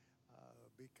night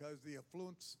because the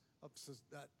affluence of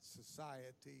that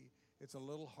society, it's a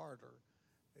little harder,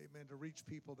 amen, to reach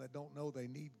people that don't know they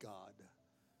need God.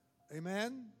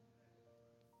 Amen?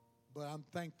 But I'm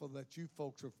thankful that you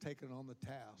folks have taken on the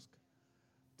task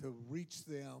to reach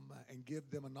them and give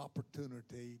them an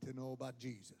opportunity to know about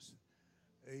Jesus.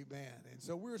 Amen. And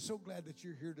so we're so glad that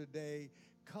you're here today.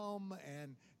 Come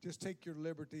and just take your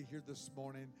liberty here this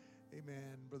morning.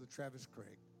 Amen. Brother Travis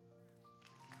Craig.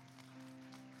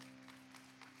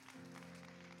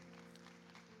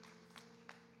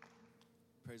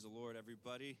 Praise the Lord,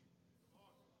 everybody.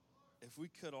 If we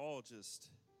could all just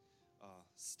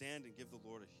stand and give the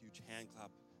Lord a huge hand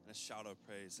clap and a shout of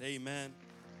praise. Amen.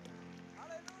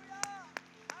 Hallelujah!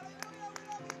 Hallelujah! We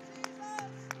love you,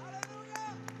 Jesus!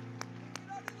 Hallelujah! We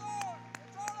love you, Lord!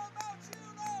 It's all about you,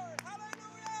 Lord!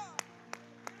 Hallelujah!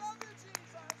 We love you,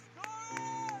 Jesus! Glory!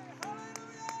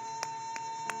 Hallelujah!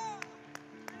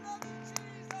 We love you,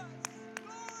 Jesus!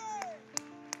 Glory!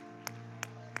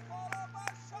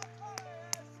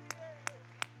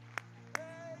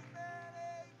 Amen,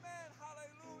 amen,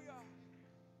 hallelujah!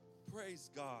 Praise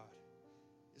God.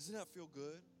 Doesn't that feel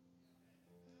good?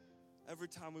 Every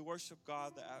time we worship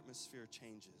God, the atmosphere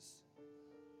changes.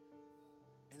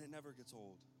 And it never gets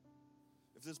old.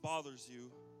 If this bothers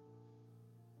you,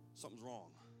 something's wrong.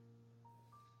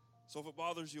 So if it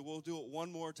bothers you, we'll do it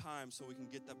one more time so we can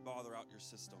get that bother out your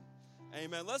system.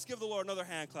 Amen. Let's give the Lord another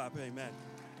hand clap. Amen.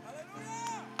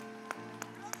 Hallelujah!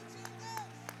 We love you, Jesus!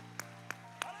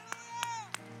 Hallelujah!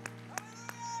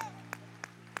 Hallelujah!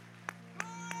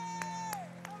 Glory!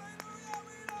 Hallelujah!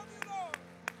 We love you, Lord!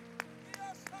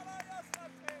 Yes, hallelujah!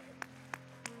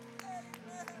 Amen!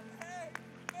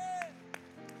 Amen!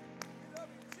 We love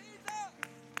you, Jesus!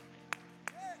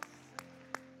 Yes!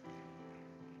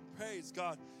 Praise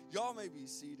God. Y'all may be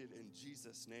seated in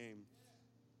Jesus' name.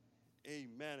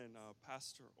 Amen. And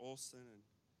Pastor Olson and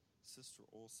Sister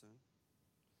Olson,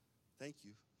 thank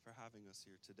you for having us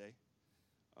here today.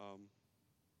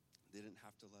 They didn't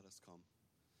have to let us come.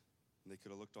 And they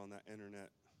could have looked on that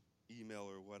internet email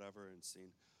or whatever and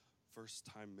seen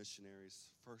first-time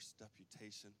missionaries, first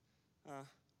deputation.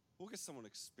 We'll get someone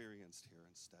experienced here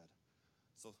instead.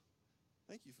 So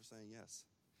thank you for saying yes.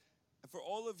 And for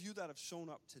all of you that have shown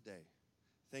up today,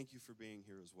 thank you for being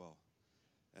here as well.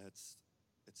 It's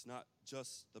not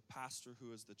just the pastor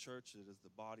who is the church, it is the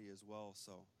body as well.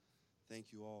 So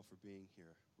thank you all for being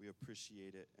here. We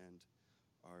appreciate it and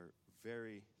are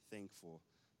very thankful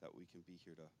that we can be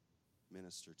here to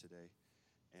minister today.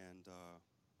 And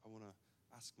I want to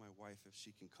ask my wife if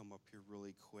she can come up here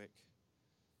really quick.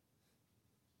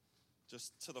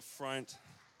 Just to the front.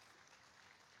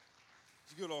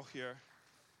 You could all hear.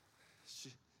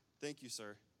 Thank you,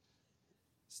 sir.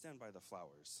 Stand by the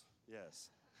flowers. Yes.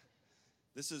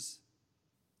 This is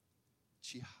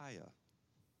Chihaya.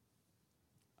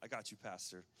 I got you,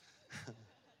 Pastor.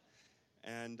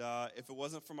 And if it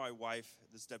wasn't for my wife,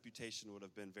 this deputation would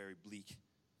have been very bleak.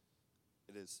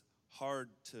 It is hard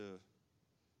to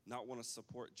not want to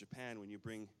support Japan when you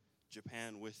bring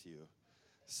Japan with you.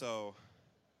 So,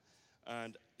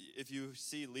 and if you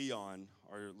see Leon,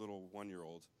 our little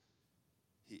 1-year-old,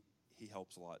 he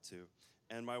helps a lot too.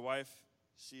 And my wife,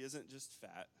 she isn't just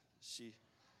fat,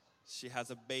 She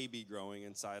has a baby growing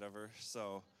inside of her.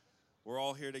 So we're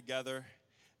all here together,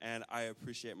 and I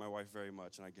appreciate my wife very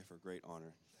much, and I give her great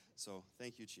honor. So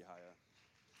thank you, Chihaya.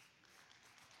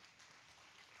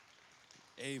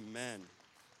 Amen.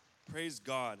 Praise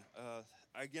God.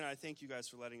 Again, I thank you guys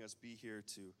for letting us be here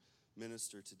to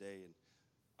minister today, and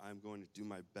I'm going to do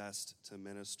my best to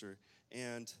minister.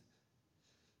 And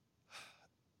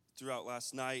throughout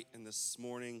last night and this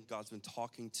morning, God's been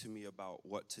talking to me about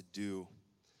what to do.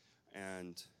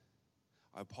 And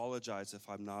I apologize if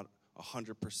I'm not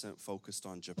 100% focused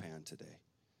on Japan today,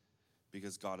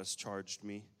 because God has charged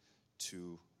me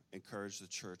to encourage the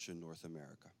church in North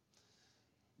America.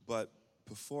 But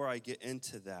before I get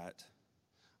into that,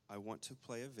 I want to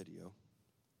play a video.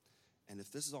 And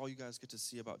if this is all you guys get to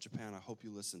see about Japan, I hope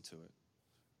you listen to it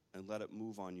and let it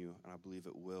move on you, and I believe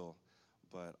it will.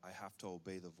 But I have to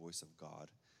obey the voice of God,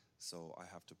 so I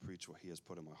have to preach what he has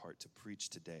put in my heart to preach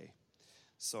today.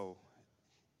 So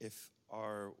if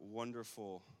our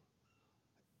wonderful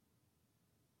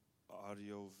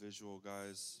audio-visual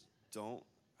guys don't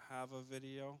have a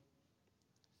video.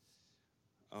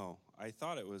 Oh, I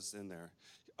thought it was in there.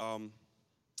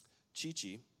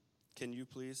 Chi-Chi, can you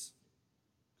please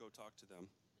go talk to them?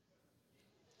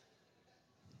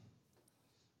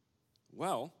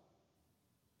 Well,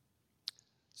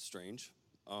 strange.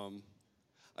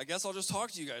 I guess I'll just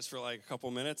talk to you guys for like a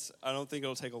couple minutes. I don't think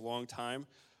it'll take a long time.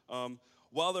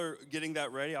 While they're getting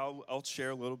that ready, I'll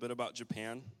share a little bit about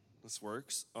Japan. This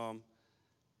works.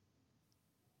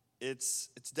 It's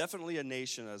definitely a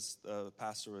nation, as the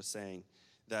pastor was saying,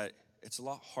 that it's a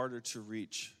lot harder to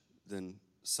reach than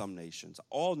some nations.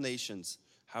 All nations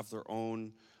have their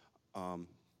own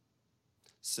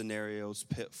scenarios,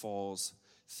 pitfalls,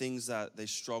 things that they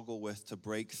struggle with to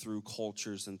break through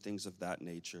cultures and things of that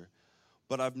nature.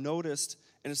 But I've noticed,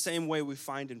 in the same way we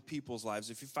find in people's lives,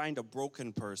 if you find a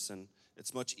broken person,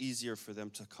 it's much easier for them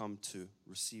to come to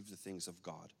receive the things of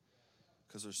God,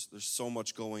 because there's so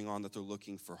much going on that they're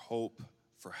looking for hope,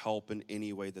 for help in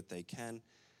any way that they can.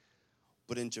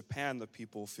 But in Japan, the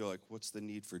people feel like, what's the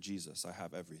need for Jesus? I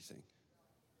have everything.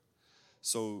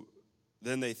 So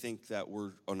then they think that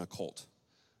we're an occult.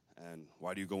 And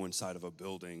why do you go inside of a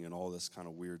building and all this kind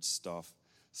of weird stuff?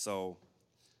 So,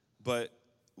 but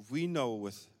we know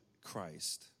with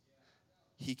Christ,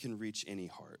 he can reach any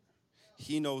heart.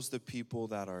 He knows the people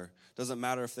that doesn't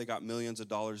matter if they got millions of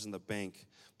dollars in the bank,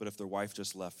 but if their wife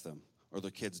just left them, or their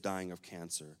kid's dying of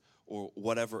cancer, or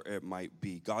whatever it might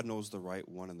be, God knows the right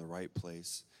one in the right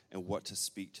place and what to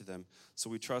speak to them. So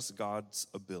we trust God's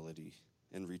ability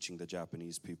in reaching the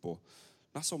Japanese people.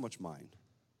 Not so much mine,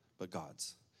 but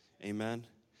God's. Amen.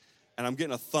 And I'm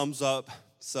getting a thumbs up,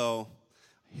 so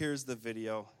here's the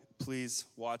video. Please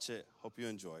watch it. Hope you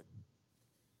enjoy.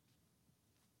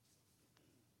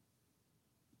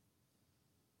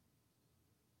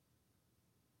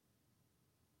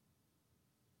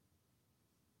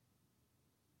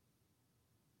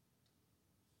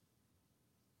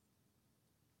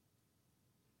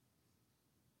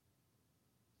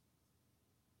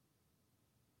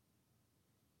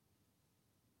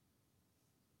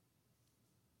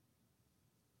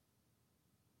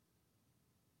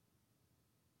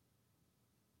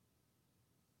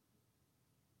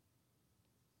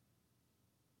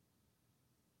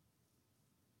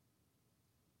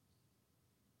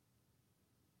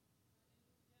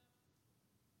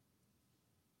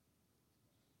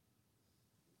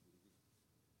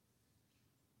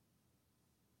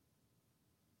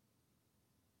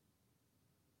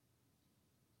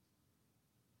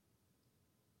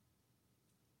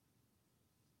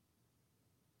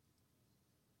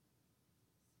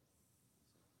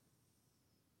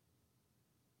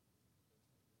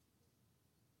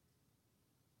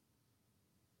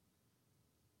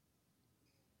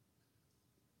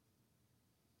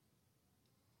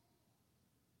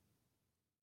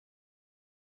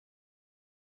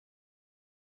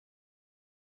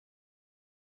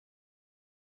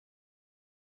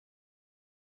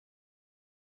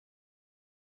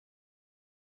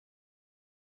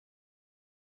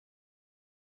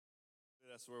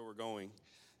 That's where we're going.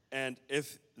 And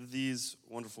if these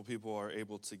wonderful people are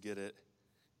able to get it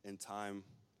in time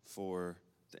for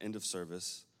the end of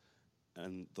service,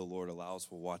 and the Lord allows,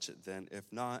 we'll watch it then. If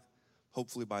not,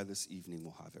 hopefully by this evening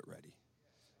we'll have it ready.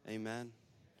 Amen.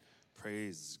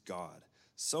 Praise God.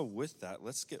 So with that,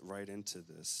 let's get right into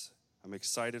this. I'm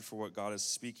excited for what God is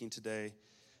speaking today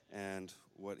and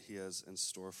what he has in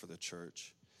store for the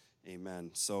church.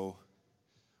 Amen. So,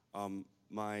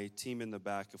 my team in the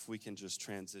back, if we can just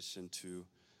transition to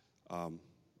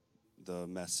the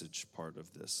message part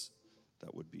of this,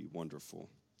 that would be wonderful.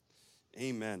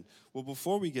 Amen. Well,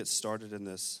 before we get started in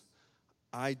this,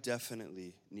 I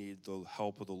definitely need the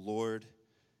help of the Lord,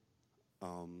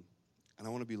 and I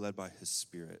want to be led by His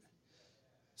Spirit.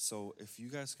 So if you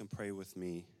guys can pray with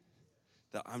me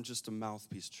that I'm just a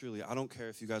mouthpiece, truly. I don't care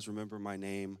if you guys remember my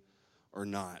name or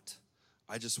not.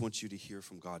 I just want you to hear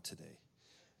from God today.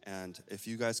 And if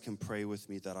you guys can pray with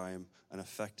me that I am an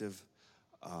effective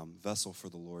vessel for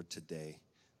the Lord today,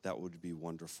 that would be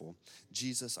wonderful.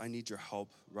 Jesus, I need your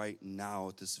help right now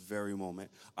at this very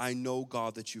moment. I know,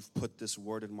 God, that you've put this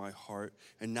word in my heart,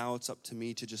 and now it's up to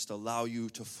me to just allow you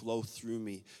to flow through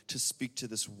me, to speak to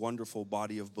this wonderful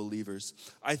body of believers.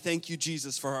 I thank you,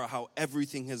 Jesus, for how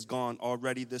everything has gone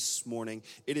already this morning.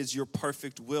 It is your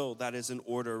perfect will that is in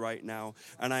order right now.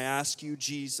 And I ask you,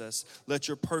 Jesus, let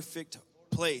your perfect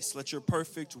place, let your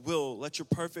perfect will, let your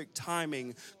perfect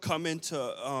timing come into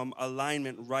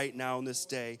alignment right now in this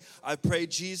day. I pray,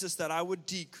 Jesus, that I would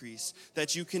decrease,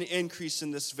 that you can increase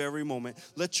in this very moment.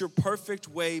 Let your perfect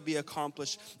way be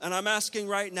accomplished. And I'm asking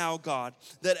right now, God,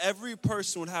 that every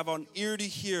person would have an ear to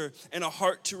hear and a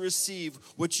heart to receive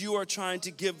what you are trying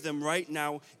to give them right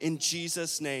now in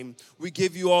Jesus' name. We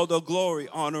give you all the glory,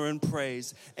 honor, and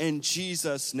praise. In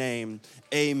Jesus' name,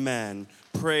 amen.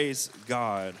 Praise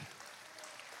God.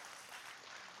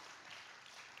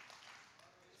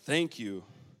 Thank you.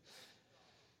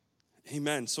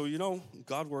 Amen. So,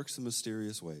 God works in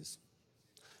mysterious ways.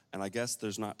 And I guess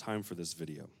there's not time for this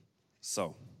video.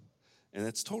 So, and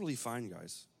it's totally fine,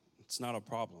 guys. It's not a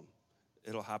problem.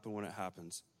 It'll happen when it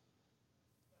happens.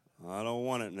 I don't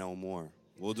want it no more.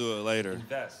 We'll do it later.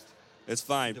 Invest. It's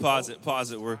fine. Pause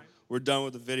it. We're done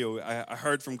with the video. I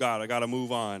heard from God. I got to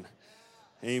move on.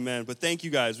 Amen. But thank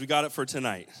you, guys. We got it for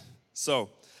tonight.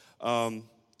 So,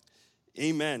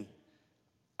 amen.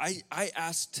 I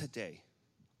asked today,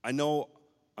 I know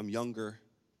I'm younger,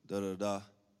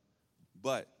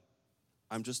 but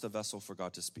I'm just a vessel for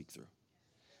God to speak through.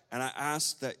 And I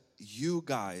ask that you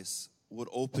guys would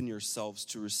open yourselves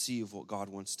to receive what God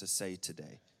wants to say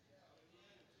today.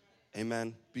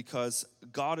 Amen. Because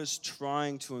God is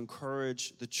trying to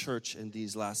encourage the church in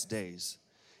these last days.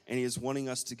 And He is wanting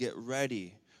us to get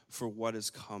ready for what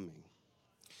is coming.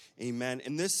 Amen.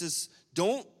 And this is,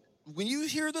 when you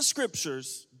hear the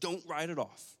scriptures, don't write it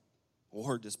off. I've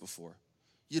heard this before.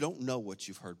 You don't know what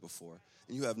you've heard before,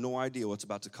 and you have no idea what's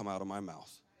about to come out of my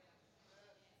mouth.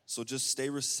 So just stay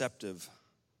receptive,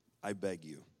 I beg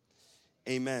you.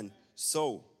 Amen.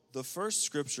 So the first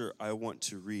scripture I want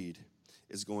to read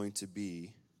is going to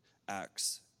be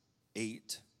Acts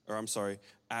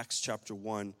chapter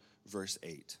 1, verse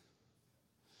 8.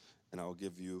 And I'll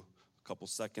give you a couple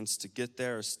seconds to get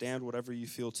there or stand, whatever you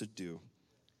feel to do.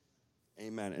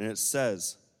 Amen. And it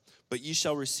says, "But ye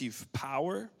shall receive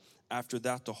power after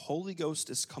that the Holy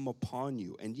Ghost is come upon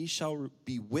you, and ye shall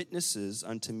be witnesses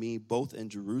unto me both in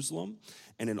Jerusalem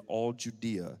and in all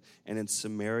Judea and in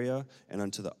Samaria and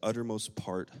unto the uttermost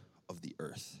part of the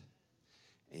earth."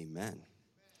 Amen.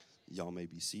 Y'all may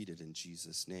be seated in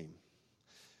Jesus' name.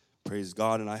 Praise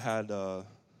God. And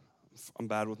I'm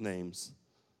bad with names.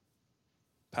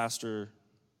 Pastor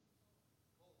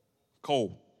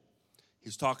Cole. He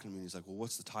was talking to me, and he's like, "Well,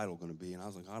 what's the title going to be?" And I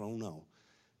was like, "I don't know."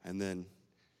 And then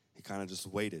he kind of just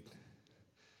waited.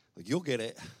 Like, "You'll get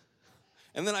it."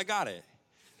 And then I got it.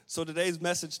 So today's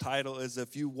message title is,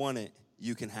 "If you want it,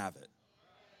 you can have it."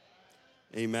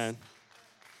 Amen.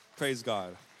 Praise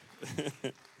God.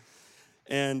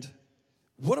 And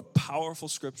what a powerful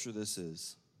scripture this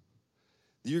is.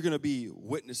 You're going to be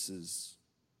witnesses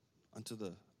unto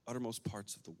the uttermost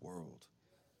parts of the world.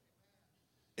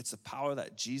 It's a power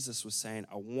that Jesus was saying,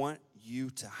 I want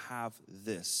you to have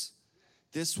this.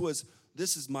 This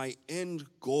is my end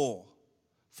goal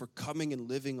for coming and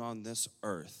living on this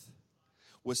earth,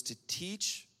 was to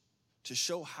teach, to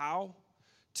show how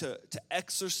to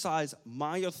exercise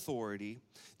my authority,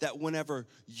 that whenever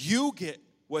you get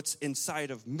what's inside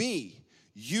of me,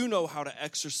 you know how to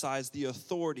exercise the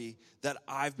authority that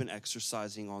I've been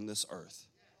exercising on this earth.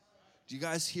 Do you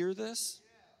guys hear this?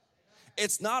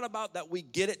 It's not about that we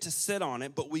get it to sit on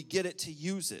it, but we get it to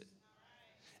use it.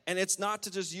 And it's not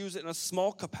to just use it in a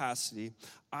small capacity.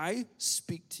 I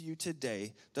speak to you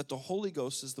today that the Holy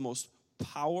Ghost is the most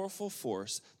powerful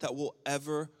force that will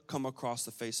ever come across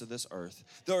the face of this earth.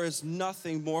 There is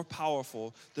nothing more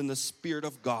powerful than the Spirit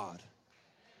of God.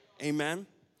 Amen?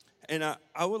 And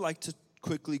I would like to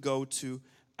quickly go to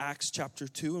Acts chapter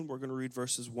 2, and we're going to read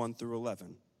verses 1 through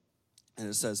 11. And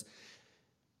it says,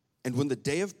 "And when the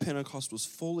day of Pentecost was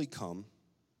fully come,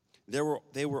 they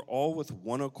were all with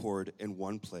one accord in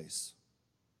one place."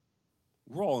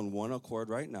 We're all in one accord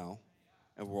right now,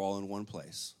 and we're all in one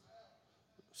place.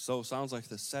 So sounds like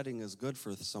the setting is good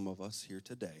for some of us here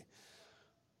today.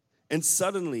 And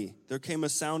suddenly there came a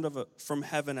sound from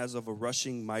heaven as of a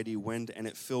rushing mighty wind, and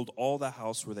it filled all the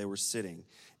house where they were sitting.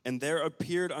 And there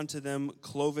appeared unto them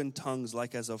cloven tongues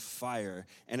like as of fire,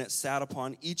 and it sat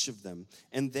upon each of them.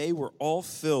 And they were all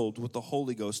filled with the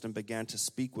Holy Ghost and began to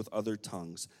speak with other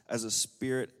tongues, as the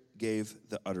Spirit gave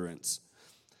the utterance.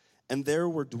 And there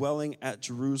were dwelling at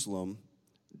Jerusalem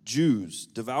Jews,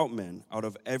 devout men, out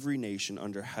of every nation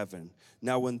under heaven.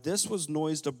 Now when this was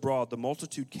noised abroad, the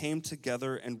multitude came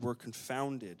together and were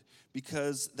confounded,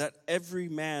 because that every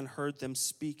man heard them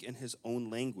speak in his own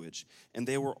language. And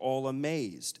they were all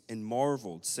amazed and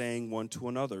marveled, saying one to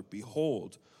another,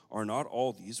 Behold, are not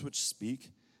all these which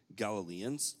speak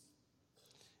Galileans?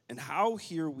 And how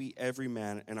hear we every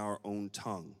man in our own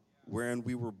tongue, wherein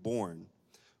we were born?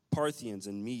 Parthians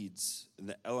and Medes and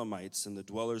the Elamites and the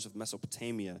dwellers of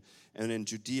Mesopotamia and in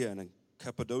Judea and in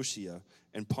Cappadocia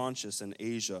and Pontus and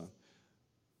Asia,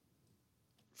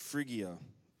 Phrygia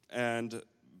and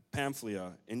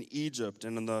Pamphylia, in Egypt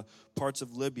and in the parts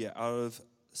of Libya, out of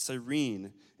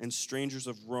Cyrene, and strangers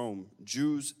of Rome,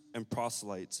 Jews and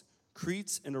proselytes,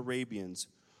 Cretes and Arabians.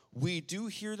 We do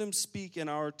hear them speak in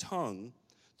our tongue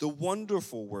the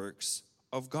wonderful works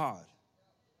of God.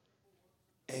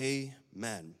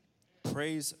 Amen.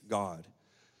 Praise God.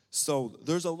 So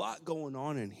there's a lot going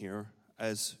on in here,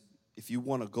 as if you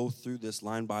want to go through this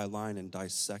line by line and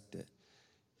dissect it.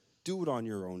 Do it on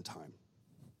your own time.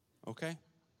 Okay?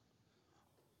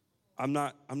 I'm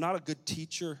not a good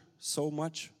teacher so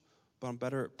much, but I'm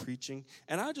better at preaching.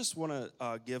 And I just want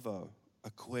to give a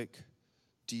quick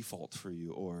default for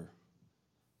you, or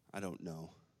I don't know,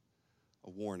 a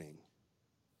warning.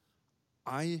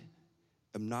 I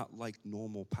am not like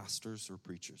normal pastors or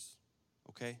preachers,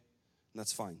 okay? And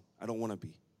that's fine. I don't want to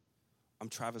be. I'm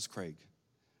Travis Craig,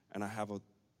 and I have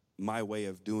my way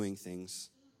of doing things.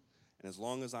 And as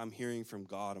long as I'm hearing from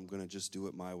God, I'm going to just do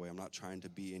it my way. I'm not trying to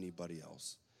be anybody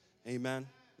else. Amen?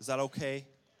 Is that okay?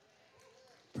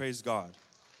 Praise God.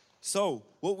 So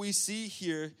what we see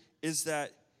here is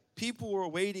that people were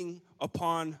waiting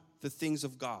upon the things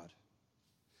of God.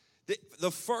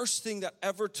 The first thing that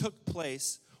ever took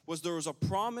place was there was a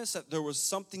promise that there was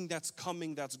something that's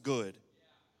coming that's good.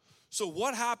 So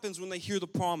what happens when they hear the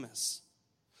promise?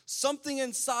 Something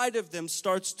inside of them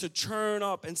starts to churn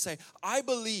up and say, I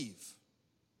believe.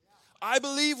 I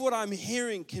believe what I'm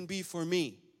hearing can be for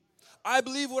me. I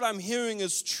believe what I'm hearing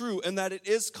is true and that it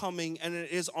is coming and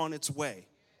it is on its way.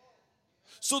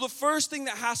 So the first thing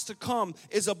that has to come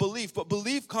is a belief, but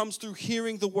belief comes through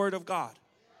hearing the word of God.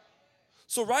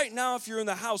 So right now, if you're in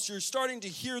the house, you're starting to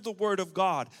hear the word of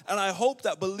God. And I hope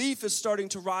that belief is starting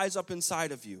to rise up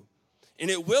inside of you. And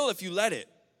it will if you let it.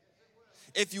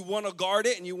 If you want to guard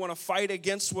it and you want to fight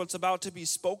against what's about to be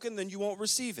spoken, then you won't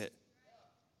receive it.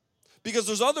 Because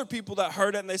there's other people that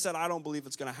heard it and they said, I don't believe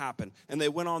it's going to happen. And they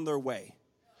went on their way.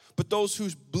 But those who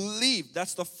believe,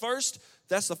 that's the first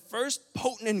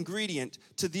potent ingredient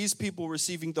to these people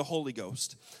receiving the Holy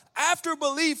Ghost. After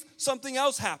belief, something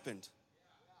else happened.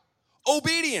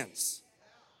 Obedience.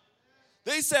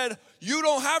 They said, you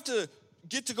don't have to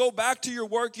get to go back to your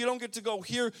work. You don't get to go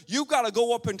here. You got to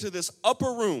go up into this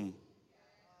upper room.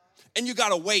 And you got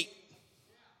to wait.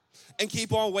 And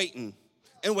keep on waiting.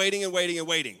 And waiting and waiting and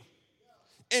waiting.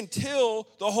 Until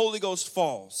the Holy Ghost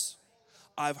falls.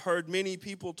 I've heard many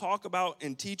people talk about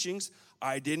in teachings,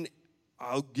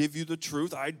 I'll give you the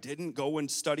truth, I didn't go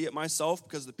and study it myself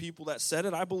because the people that said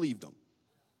it, I believed them.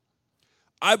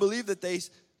 I believe that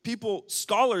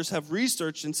scholars have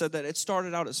researched and said that it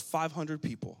started out as 500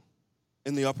 people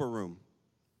in the upper room.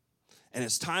 And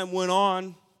as time went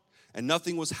on and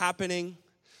nothing was happening,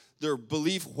 their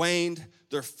belief waned,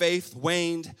 their faith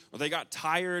waned, or they got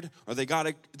tired, or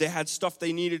they had stuff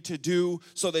they needed to do,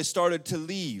 so they started to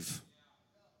leave.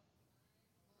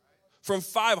 From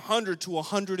 500 to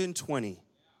 120.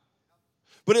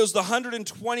 But it was the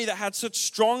 120 that had such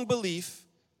strong belief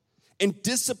and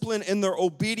discipline in their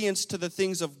obedience to the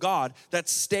things of God that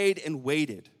stayed and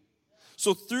waited.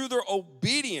 So through their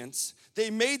obedience, they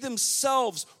made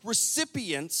themselves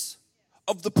recipients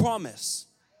of the promise.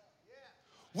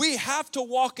 We have to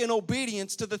walk in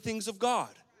obedience to the things of God.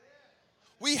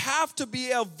 We have to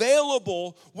be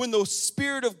available when the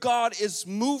Spirit of God is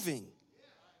moving.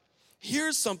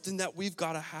 Here's something that we've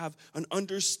got to have an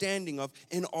understanding of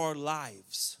in our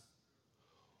lives.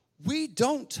 We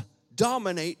don't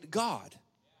dominate God.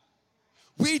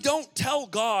 We don't tell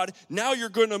God, now you're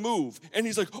going to move. And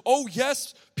he's like, oh,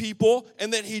 yes, people.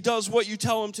 And then he does what you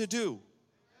tell him to do.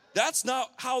 That's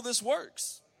not how this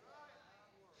works.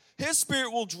 His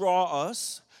Spirit will draw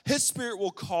us. His Spirit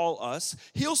will call us.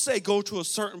 He'll say, go to a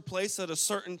certain place at a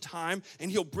certain time,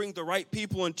 and He'll bring the right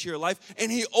people into your life.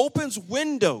 And He opens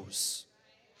windows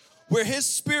where His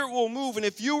Spirit will move. And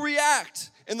if you react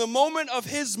in the moment of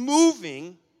His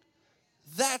moving,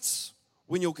 that's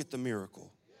when you'll get the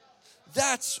miracle.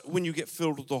 That's when you get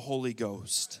filled with the Holy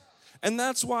Ghost. And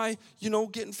that's why,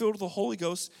 getting filled with the Holy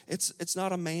Ghost, it's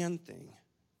not a man thing.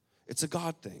 It's a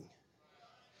God thing.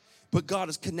 But God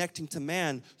is connecting to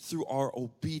man through our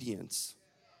obedience.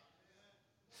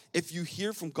 If you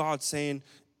hear from God saying,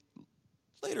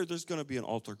 later there's going to be an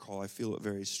altar call, I feel it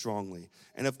very strongly.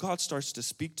 And if God starts to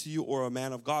speak to you, or a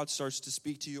man of God starts to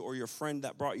speak to you, or your friend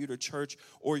that brought you to church,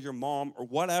 or your mom, or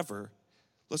whatever,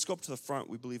 let's go up to the front.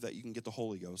 We believe that you can get the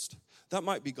Holy Ghost. That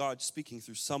might be God speaking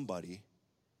through somebody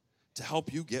to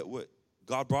help you get what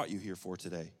God brought you here for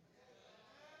today.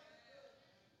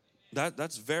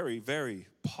 That's very, very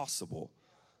possible.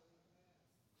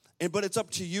 But it's up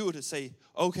to you to say,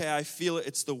 okay, I feel it.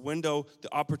 It's the window.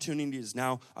 The opportunity is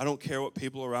now. I don't care what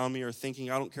people around me are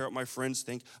thinking. I don't care what my friends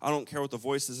think. I don't care what the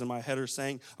voices in my head are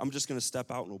saying. I'm just going to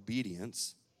step out in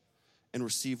obedience and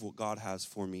receive what God has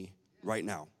for me right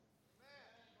now.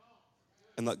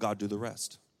 And let God do the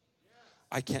rest.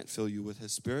 I can't fill you with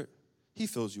His Spirit. He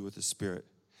fills you with His Spirit.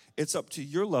 It's up to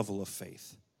your level of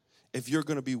faith if you're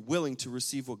going to be willing to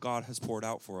receive what God has poured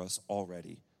out for us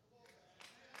already.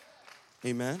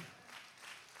 Amen.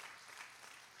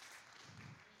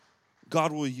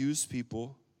 God will use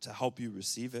people to help you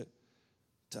receive it,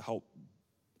 to help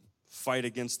fight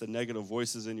against the negative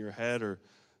voices in your head, or,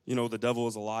 the devil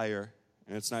is a liar.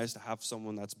 And it's nice to have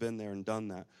someone that's been there and done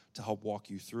that to help walk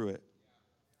you through it.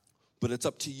 But it's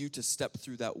up to you to step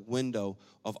through that window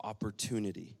of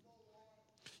opportunity.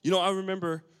 I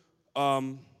remember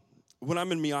when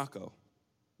I'm in Miyako,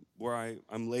 where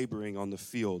I'm laboring on the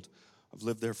field. I've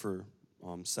lived there for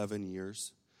 7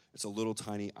 years. It's a little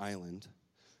tiny island.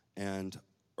 And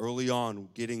early on,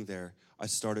 getting there, I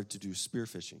started to do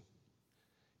spearfishing.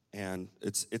 And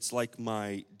it's like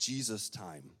my Jesus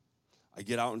time. I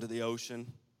get out into the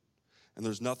ocean, and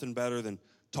there's nothing better than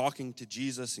talking to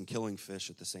Jesus and killing fish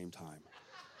at the same time.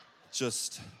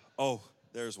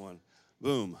 There's one.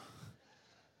 Boom.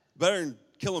 Better than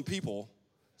killing people.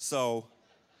 So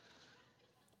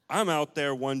I'm out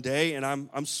there one day, and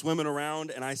I'm swimming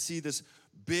around, and I see this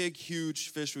big, huge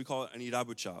fish. We call it an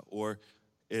irabucha, or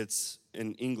it's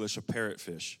in English a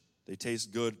parrotfish. They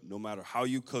taste good no matter how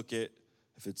you cook it.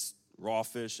 If it's raw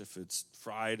fish, if it's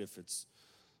fried, if it's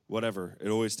whatever, it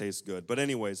always tastes good. But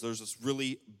anyways, there's this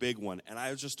really big one, and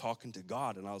I was just talking to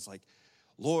God, and I was like,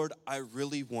 Lord, I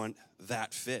really want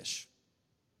that fish.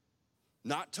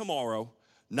 Not tomorrow,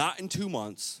 not in 2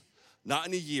 months, not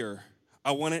in a year.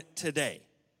 I want it today,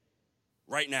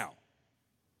 right now.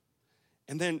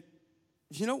 And then,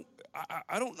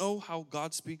 I don't know how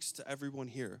God speaks to everyone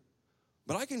here,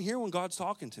 but I can hear when God's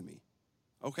talking to me.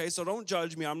 Okay, so don't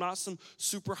judge me. I'm not some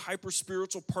super hyper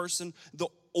spiritual person. The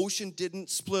ocean didn't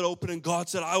split open and God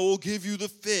said, I will give you the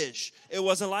fish. It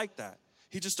wasn't like that.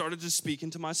 He just started to speak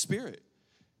into my spirit.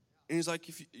 And He's like,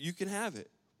 if you can have it,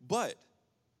 but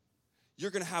you're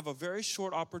going to have a very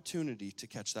short opportunity to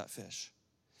catch that fish.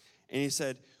 And He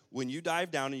said, when you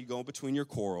dive down and you go between your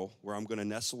coral, where I'm going to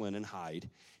nestle in and hide,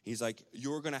 He's like,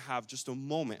 you're going to have just a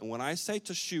moment. And when I say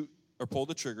to shoot or pull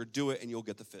the trigger, do it and you'll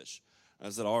get the fish. And I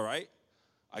said, all right,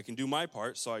 I can do my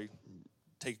part. So I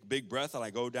take a big breath and I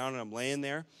go down and I'm laying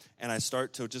there and I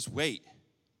start to just wait.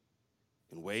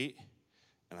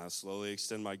 And I slowly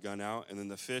extend my gun out, and then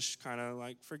the fish kind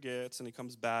of forgets, and he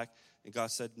comes back, and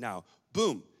God said, now,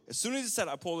 boom. As soon as He said,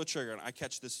 I pull the trigger, and I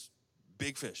catch this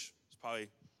big fish. It's probably,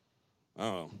 I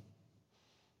don't know,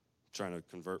 trying to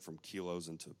convert from kilos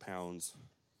into pounds.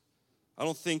 I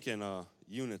don't think in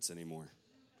units anymore.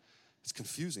 It's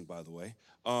confusing, by the way.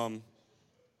 I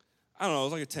don't know, it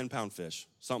was like a 10-pound fish,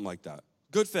 something like that.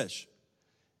 Good fish.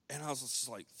 And I was just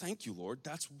like, thank you, Lord.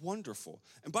 That's wonderful.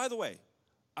 And by the way,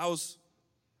 I was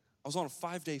on a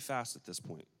 5-day fast at this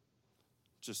point,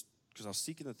 just because I was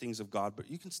seeking the things of God, but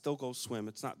you can still go swim.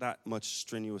 It's not that much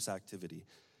strenuous activity.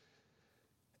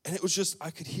 And it was just,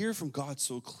 I could hear from God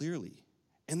so clearly.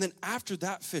 And then after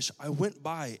that fish, I went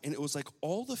by, and it was like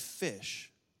all the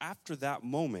fish after that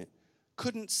moment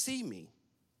couldn't see me.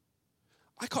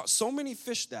 I caught so many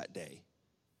fish that day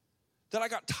that I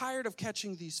got tired of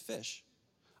catching these fish.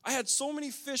 I had so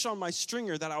many fish on my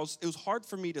stringer that it was hard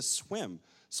for me to swim.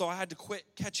 So I had to quit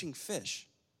catching fish.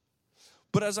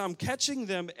 But as I'm catching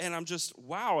them and I'm just,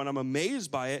 wow, and I'm amazed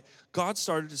by it, God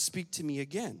started to speak to me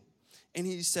again. And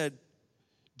He said,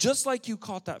 just like you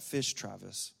caught that fish,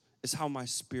 Travis, is how my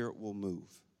Spirit will move.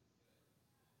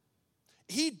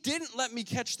 he didn't let me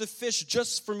catch the fish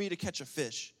just for me to catch a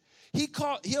fish. He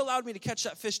allowed me to catch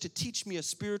that fish to teach me a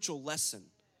spiritual lesson.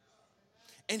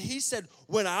 And he said,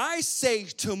 when I say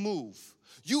to move,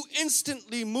 you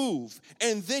instantly move,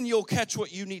 and then you'll catch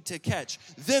what you need to catch.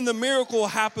 Then the miracle will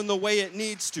happen the way it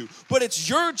needs to. But it's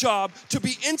your job to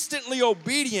be instantly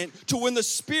obedient to when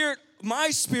my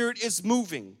spirit is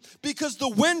moving, because the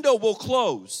window will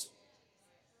close.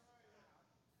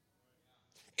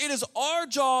 It is our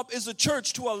job as a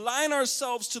church to align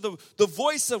ourselves to the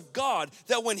voice of God,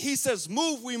 that when he says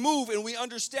move, we move, and we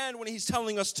understand when he's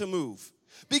telling us to move.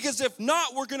 Because if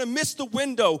not, we're going to miss the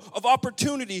window of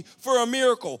opportunity for a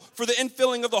miracle, for the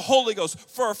infilling of the Holy Ghost,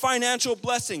 for a financial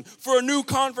blessing, for a new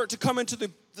convert to come into the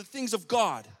things of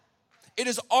God. It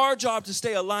is our job to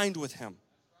stay aligned with him.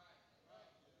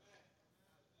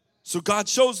 So God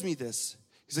shows me this.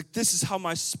 He's like, this is how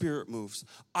my spirit moves.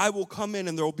 I will come in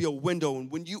and there will be a window. And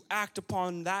when you act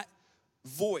upon that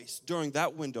voice during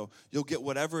that window, you'll get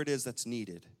whatever it is that's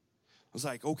needed. I was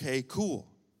like, okay, cool.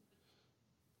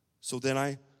 So then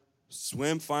I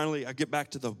swim finally. I get back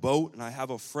to the boat, and I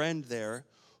have a friend there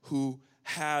who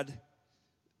had,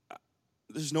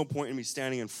 there's no point in me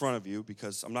standing in front of you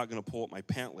because I'm not going to pull up my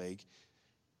pant leg.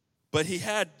 But he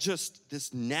had just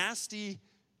this nasty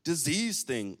disease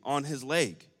thing on his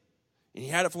leg. And he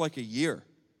had it for like a year.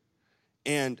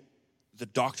 And the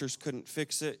doctors couldn't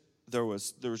fix it. There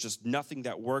was just nothing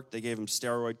that worked. They gave him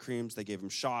steroid creams. They gave him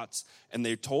shots. And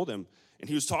they told him, and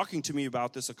he was talking to me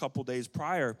about this a couple days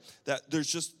prior, that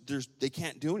they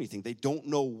can't do anything. They don't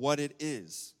know what it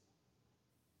is.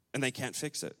 And they can't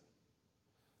fix it.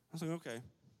 I was like, okay.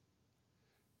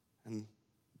 And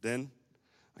then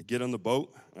I get on the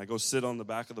boat, and I go sit on the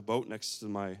back of the boat next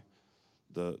to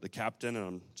the captain, and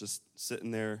I'm just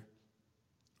sitting there.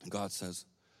 And God says,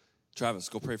 Travis,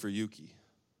 go pray for Yuki.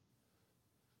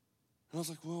 And I was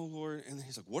like, well, Lord. And then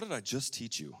he's like, what did I just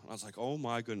teach you? And I was like, oh,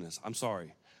 my goodness, I'm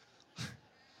sorry.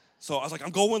 So I was like,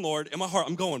 I'm going, Lord. In my heart,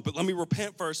 I'm going. But let me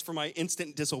repent first for my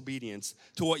instant disobedience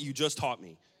to what you just taught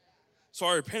me. So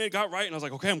I repented, got right, and I was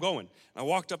like, okay, I'm going. And I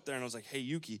walked up there, and I was like, hey,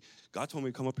 Yuki, God told me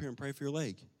to come up here and pray for your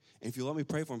leg. And if you let me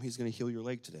pray for him, he's going to heal your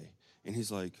leg today. And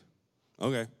he's like,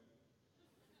 okay.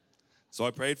 So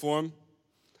I prayed for him,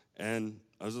 and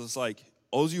I was just like,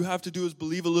 all you have to do is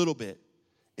believe a little bit,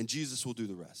 and Jesus will do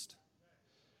the rest.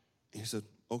 And he said,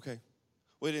 okay.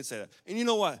 Well, he didn't say that. And you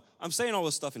know what? I'm saying all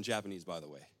this stuff in Japanese, by the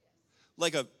way.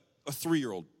 Like a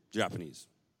 3-year-old Japanese.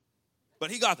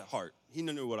 But he got the heart. He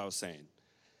knew what I was saying.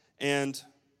 And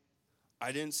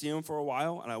I didn't see him for a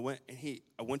while, and I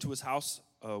went to his house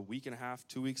a week and a half,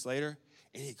 2 weeks later,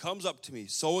 and he comes up to me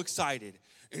so excited,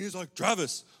 and he's like,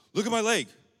 Travis, look at my leg.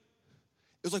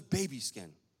 It was like baby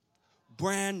skin,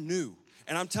 brand new.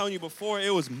 And I'm telling you, before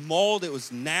it was mold, it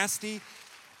was nasty,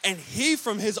 and he,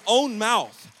 from his own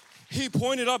mouth, he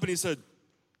pointed up and he said,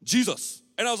 Jesus.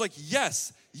 And I was like,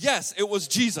 yes, it was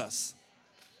Jesus.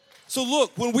 So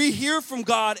look, when we hear from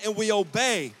God and we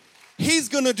obey, he's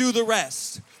going to do the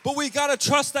rest. But we got to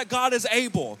trust that God is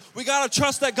able. We got to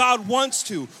trust that God wants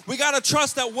to. We got to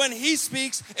trust that when he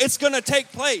speaks, it's going to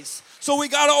take place. So we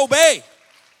got to obey.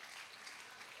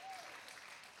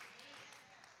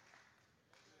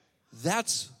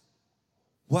 That's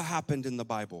what happened in the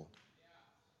Bible.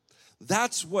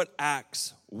 That's what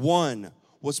Acts 1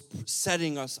 was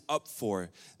setting us up for.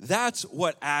 That's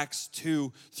what Acts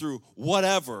 2 through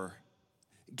whatever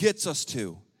gets us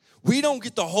to. We don't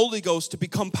get the Holy Ghost to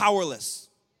become powerless.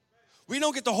 We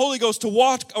don't get the Holy Ghost to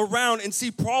walk around and see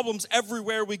problems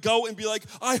everywhere we go and be like,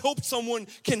 I hope someone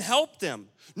can help them.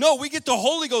 No, we get the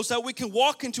Holy Ghost that we can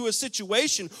walk into a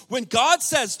situation when God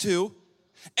says to,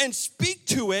 and speak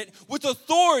to it with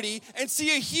authority and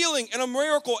see a healing and a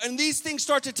miracle, and these things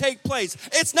start to take place.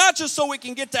 It's not just so we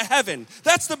can get to heaven.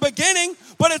 That's the beginning,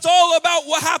 but it's all about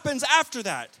what happens after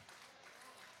that.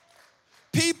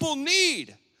 People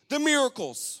need the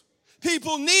miracles.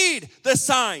 People need the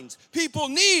signs. People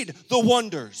need the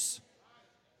wonders.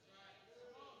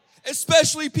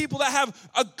 Especially people that have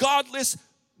a godless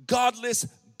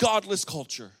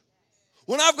culture.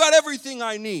 When I've got everything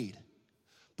I need.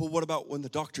 But what about when the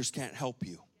doctors can't help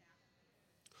you?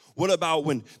 What about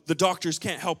when the doctors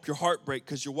can't help your heartbreak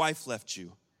because your wife left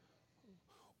you?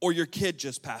 Or your kid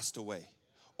just passed away?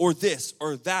 Or this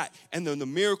or that. And then the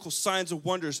miracle signs and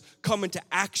wonders come into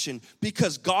action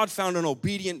because God found an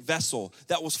obedient vessel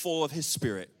that was full of his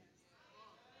spirit.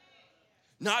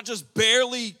 Not just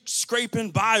barely scraping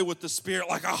by with the spirit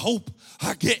like I hope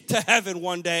I get to heaven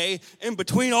one day in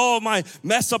between all of my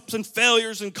mess ups and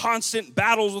failures and constant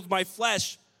battles with my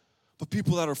flesh. But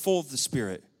people that are full of the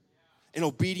Spirit and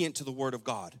obedient to the Word of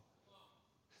God.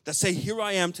 that say, here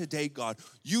I am today, God.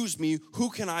 Use me. Who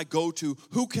can I go to?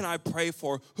 Who can I pray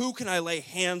for? Who can I lay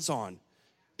hands on?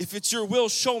 If it's your will,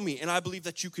 show me, and I believe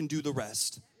that you can do the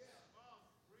rest.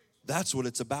 That's what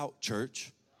it's about,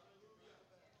 church.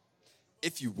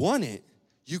 If you want it,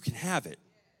 you can have it.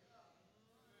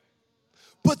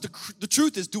 But the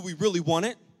truth is, do we really want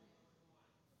it?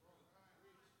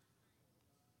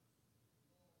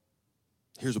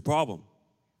 Here's a problem.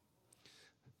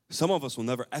 Some of us will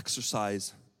never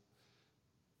exercise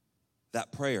that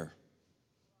prayer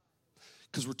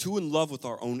because we're too in love with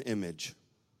our own image.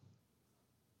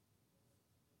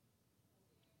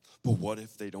 But what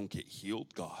if they don't get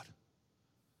healed, God?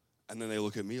 And then they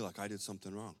look at me like I did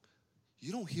something wrong.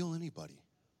 You don't heal anybody.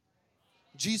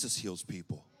 Jesus heals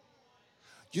people.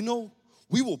 You know,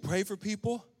 we will pray for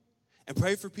people and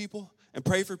pray for people and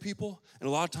pray for people, and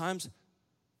a lot of times,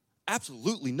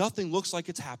 absolutely nothing looks like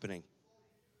it's happening.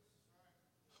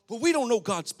 But we don't know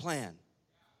God's plan.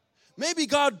 Maybe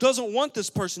God doesn't want this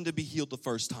person to be healed the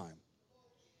first time.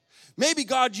 Maybe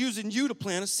God's using you to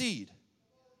plant a seed.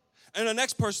 And the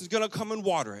next person's going to come and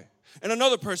water it. And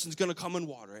another person's going to come and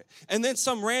water it. And then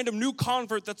some random new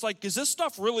convert that's like, is this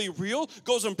stuff really real?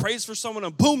 Goes and prays for someone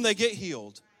and boom, they get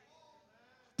healed.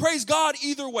 Praise God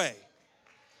either way.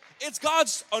 It's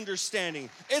God's understanding.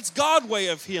 It's God's way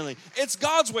of healing. It's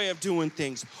God's way of doing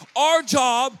things. Our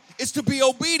job is to be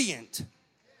obedient.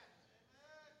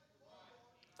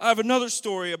 I have another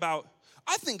story about,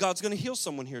 I think God's going to heal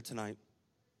someone here tonight.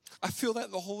 I feel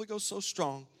that the Holy Ghost so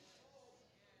strong.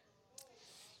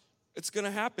 It's going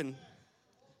to happen.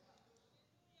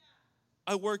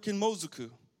 I work in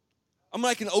Mozuku. I'm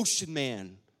like an ocean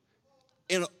man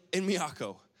in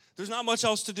Miyako. There's not much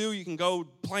else to do. You can go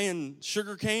play in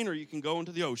sugar cane or you can go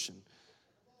into the ocean.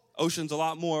 Ocean's a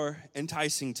lot more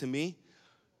enticing to me.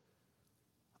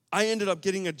 I ended up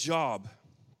getting a job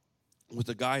with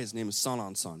a guy. His name is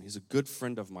San. He's a good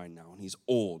friend of mine now, and he's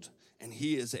old. And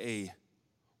he is a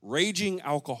raging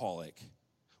alcoholic.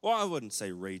 Well, I wouldn't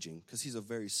say raging because he's a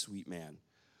very sweet man.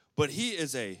 But he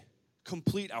is a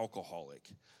complete alcoholic,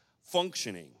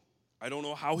 functioning. I don't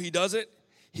know how he does it.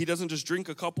 He doesn't just drink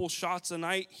a couple shots a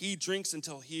night. He drinks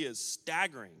until he is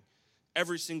staggering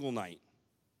every single night.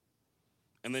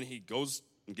 And then he goes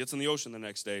and gets in the ocean the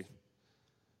next day.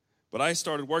 But I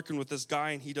started working with this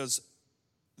guy, and he does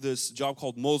this job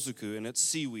called Mozuku, and it's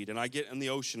seaweed. And I get in the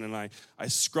ocean, and I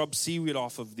scrub seaweed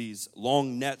off of these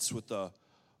long nets with a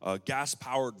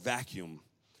gas-powered vacuum.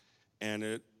 And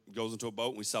it goes into a boat,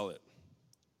 and we sell it.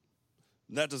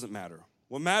 And that doesn't matter.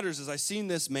 What matters is I seen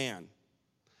this man,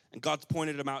 and God's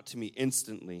pointed him out to me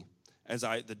instantly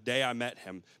the day I met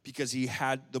him, because he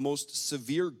had the most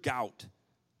severe gout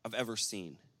I've ever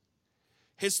seen.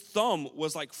 His thumb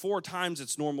was like 4 times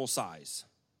its normal size.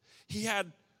 He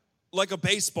had like a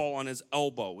baseball on his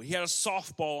elbow. He had a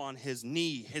softball on his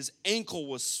knee. His ankle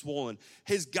was swollen.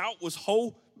 His gout was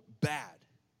so bad.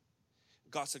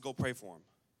 God said, go pray for him.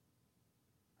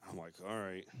 I'm like, all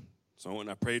right. So I went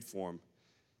and I prayed for him.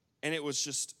 And it was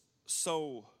just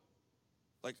so,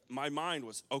 like, my mind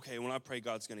was, okay, when I pray,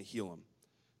 God's going to heal him.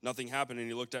 Nothing happened, and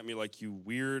he looked at me like, you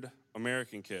weird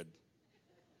American kid.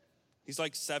 He's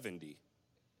like 70.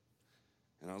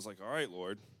 And I was like, all right,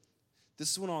 Lord.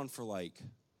 This went on for like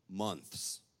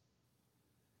months.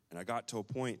 And I got to a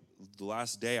point, the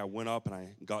last day I went up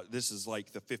and this is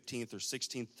like the 15th or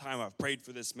 16th time I've prayed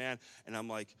for this man. And I'm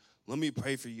like, let me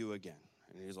pray for you again.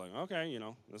 And he's like, okay,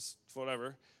 that's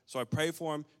whatever. So I pray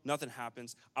for him. Nothing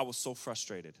happens. I was so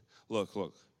frustrated. Look.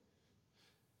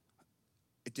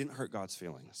 It didn't hurt God's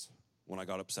feelings when I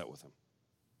got upset with him.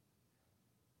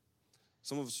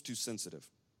 Some of us are too sensitive.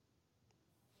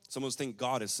 Some of us think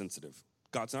God is sensitive.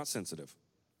 God's not sensitive.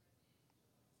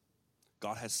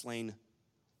 God has slain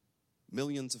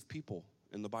millions of people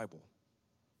in the Bible.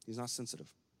 He's not sensitive.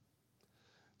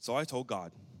 So I told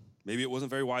God, maybe it wasn't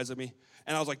very wise of me,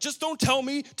 and I was like, just don't tell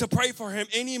me to pray for him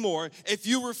anymore if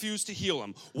you refuse to heal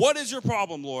him. What is your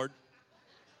problem, Lord?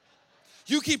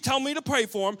 You keep telling me to pray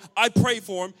for him. I pray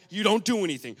for him. You don't do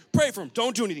anything. Pray for him.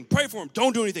 Don't do anything. Pray for him.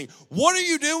 Don't do anything. What are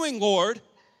you doing, Lord?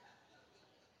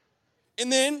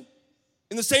 And then,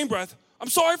 in the same breath, I'm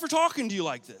sorry for talking to you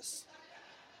like this.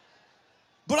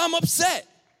 But I'm upset.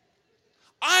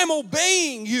 I'm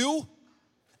obeying you,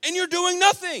 and you're doing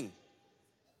nothing.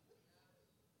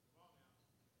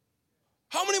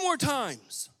 How many more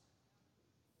times?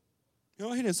 He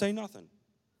didn't say nothing.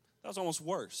 That was almost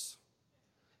worse.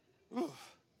 Ugh.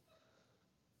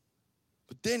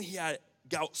 But then he had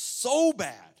gout so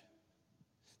bad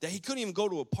that he couldn't even go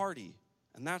to a party,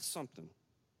 and that's something.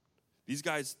 These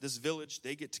guys, this village,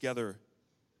 they get together.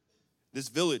 This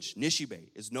village, Nishibe,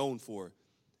 is known for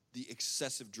the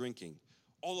excessive drinking.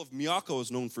 All of Miyako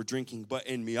is known for drinking, but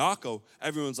in Miyako,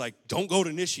 everyone's like, don't go to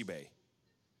Nishibe,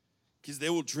 because they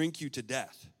will drink you to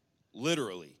death,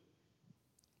 literally.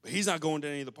 But he's not going to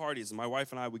any of the parties. And my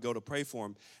wife and I, we go to pray for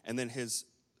him. And then his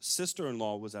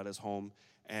sister-in-law was at his home,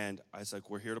 and I was like,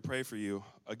 we're here to pray for you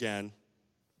again.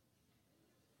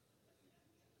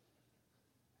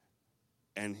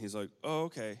 And he's like, oh,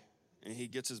 okay. And he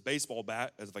gets his baseball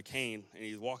bat as a cane, and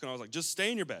he's walking. I was like, just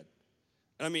stay in your bed.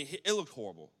 And I mean, it looked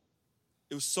horrible.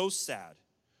 It was so sad.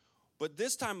 But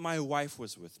this time, my wife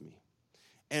was with me.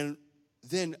 And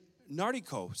then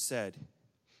Nariko said,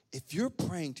 if you're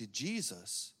praying to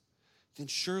Jesus, then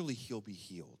surely he'll be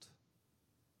healed.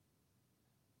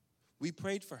 We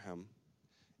prayed for him.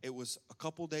 It was a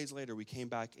couple days later, we came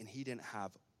back, and he didn't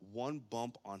have one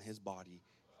bump on his body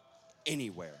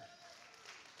anywhere.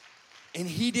 And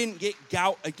he didn't get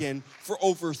gout again for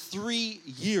over 3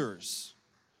 years.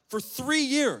 For 3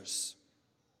 years.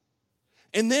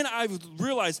 And then I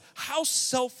realized how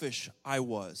selfish I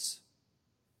was.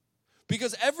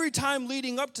 Because every time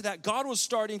leading up to that, God was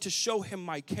starting to show him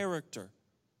my character.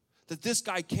 That this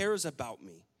guy cares about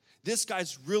me. This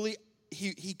guy's really,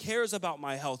 he cares about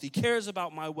my health. He cares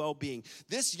about my well-being.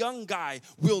 This young guy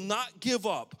will not give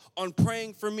up on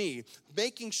praying for me,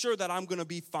 making sure that I'm going to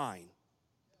be fine.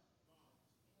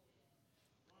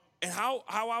 And how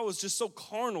I was just so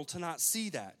carnal to not see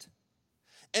that.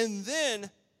 And then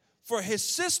for his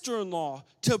sister-in-law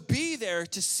to be there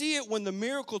to see it when the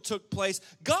miracle took place,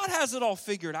 God has it all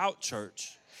figured out,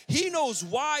 church. He knows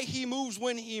why he moves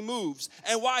when he moves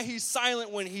and why he's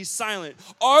silent when he's silent.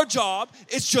 Our job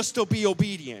is just to be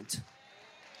obedient.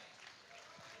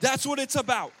 That's what it's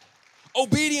about.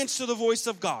 Obedience to the voice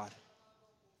of God.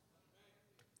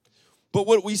 But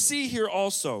what we see here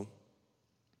also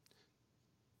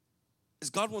is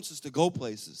God wants us to go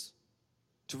places,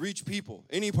 to reach people,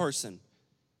 any person,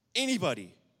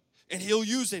 anybody, and he'll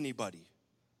use anybody.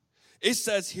 It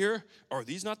says here, are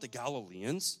these not the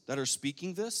Galileans that are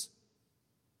speaking this?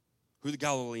 Who are the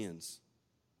Galileans?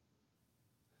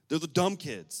 They're the dumb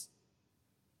kids,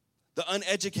 the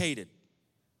uneducated,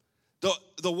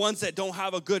 the ones that don't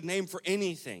have a good name for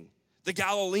anything, the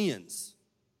Galileans.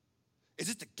 Is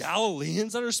it the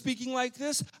Galileans that are speaking like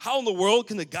this? How in the world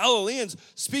can the Galileans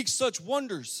speak such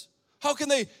wonders? How can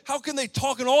they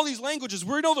talk in all these languages?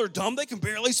 We know they're dumb. They can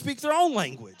barely speak their own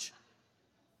language.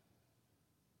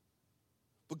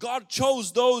 But God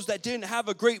chose those that didn't have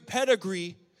a great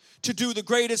pedigree to do the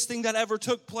greatest thing that ever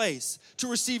took place, to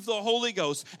receive the Holy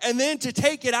Ghost, and then to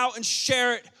take it out and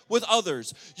share it with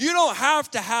others. You don't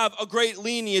have to have a great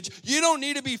lineage. You don't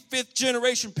need to be 5th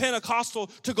generation Pentecostal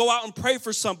to go out and pray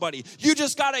for somebody. You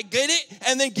just got to get it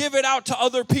and then give it out to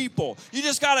other people. You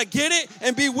just got to get it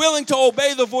and be willing to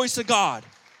obey the voice of God.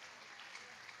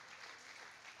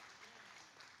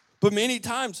 But many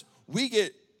times we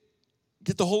get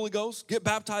the Holy Ghost, get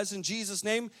baptized in Jesus'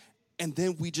 name, and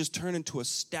then we just turn into a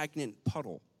stagnant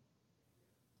puddle.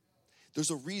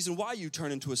 There's a reason why you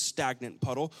turn into a stagnant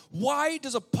puddle. Why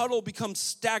does a puddle become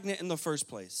stagnant in the first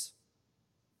place?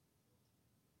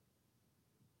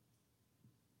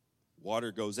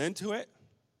 Water goes into it,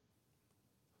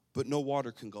 but no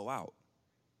water can go out.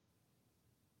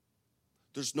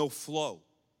 There's no flow.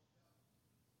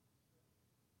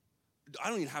 I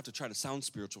don't even have to try to sound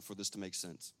spiritual for this to make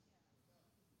sense.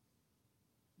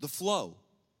 The flow.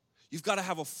 You've got to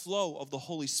have a flow of the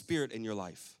Holy Spirit in your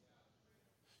life.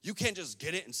 You can't just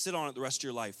get it and sit on it the rest of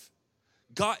your life.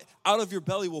 God, out of your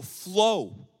belly will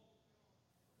flow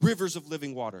rivers of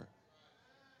living water.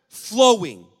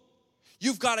 Flowing.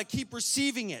 You've got to keep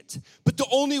receiving it. But the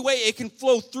only way it can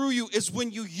flow through you is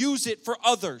when you use it for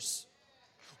others.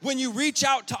 When you reach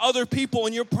out to other people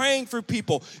and you're praying for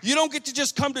people. You don't get to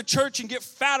just come to church and get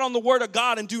fat on the Word of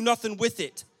God and do nothing with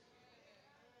it.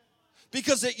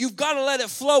 Because you've got to let it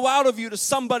flow out of you to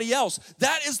somebody else.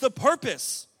 That is the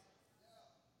purpose.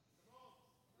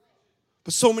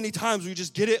 But so many times we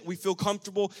just get it, we feel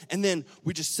comfortable, and then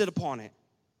we just sit upon it.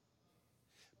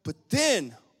 But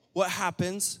then what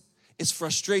happens is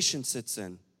frustration sits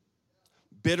in.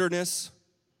 Bitterness,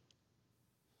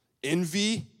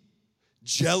 envy,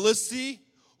 jealousy.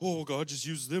 Oh, God just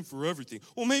uses them for everything.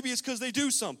 Well, maybe it's because they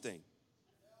do something.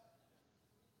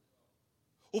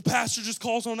 Well, pastor just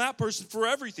calls on that person for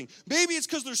everything. Maybe it's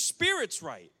because their spirit's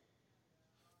right.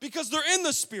 Because they're in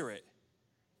the Spirit.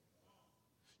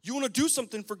 You want to do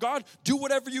something for God? Do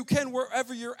whatever you can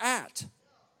wherever you're at.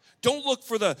 Don't look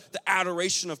for the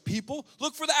adoration of people.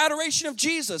 Look for the adoration of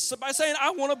Jesus by saying,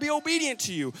 I want to be obedient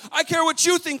to you. I care what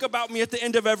you think about me at the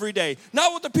end of every day.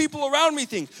 Not what the people around me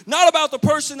think. Not about the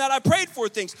person that I prayed for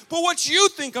thinks, but what you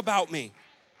think about me.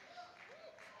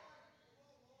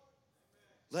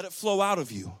 Let it flow out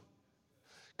of you.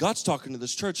 God's talking to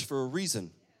this church for a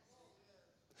reason.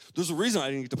 There's a reason I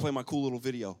didn't get to play my cool little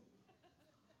video.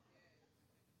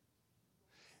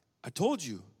 I told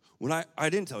you. When I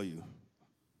didn't tell you.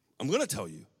 I'm going to tell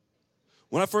you.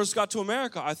 When I first got to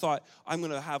America, I thought, I'm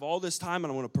going to have all this time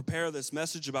and I'm going to prepare this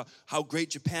message about how great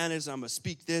Japan is. And I'm going to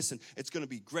speak this and it's going to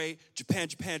be great. Japan,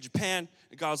 Japan, Japan.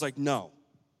 And God's like, no.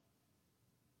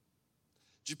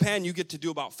 Japan, you get to do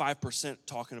about 5%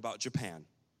 talking about Japan.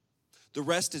 The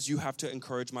rest is you have to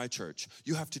encourage my church.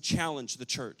 You have to challenge the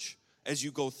church as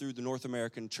you go through the North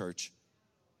American church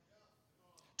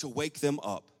to wake them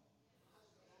up.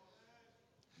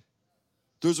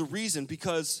 There's a reason,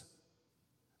 because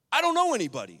I don't know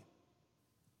anybody.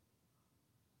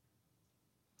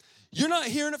 You're not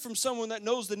hearing it from someone that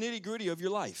knows the nitty-gritty of your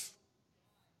life.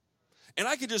 And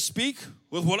I could just speak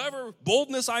with whatever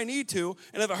boldness I need to,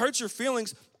 and if it hurts your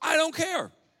feelings, I don't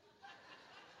care.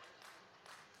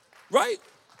 Right?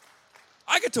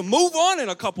 I get to move on in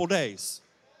a couple days.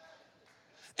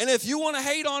 And if you want to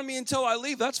hate on me until I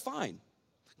leave, that's fine.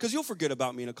 Because you'll forget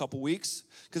about me in a couple weeks.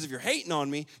 Because if you're hating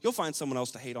on me, you'll find someone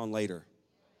else to hate on later.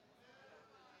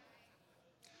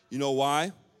 You know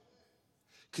why?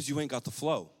 Because you ain't got the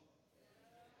flow.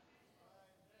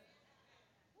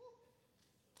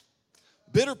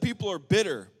 Bitter people are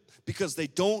bitter because they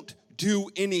don't do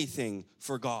anything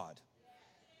for God.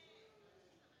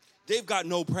 They've got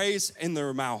no praise in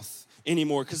their mouth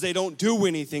anymore because they don't do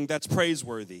anything that's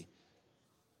praiseworthy.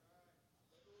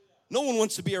 No one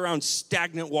wants to be around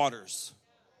stagnant waters.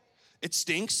 It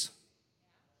stinks.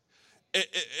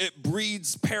 It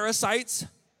breeds parasites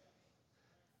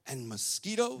and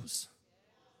mosquitoes.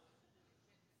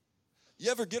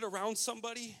 You ever get around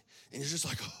somebody and you're just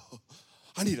like, oh,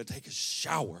 I need to take a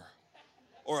shower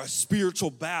or a spiritual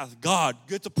bath. God,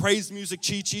 get the praise music,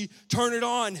 Chi-Chi. Turn it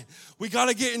on. We got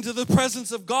to get into the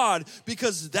presence of God,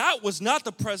 because that was not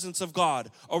the presence of God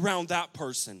around that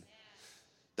person.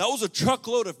 That was a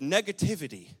truckload of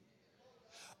negativity.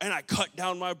 And I cut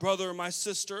down my brother or my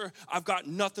sister. I've got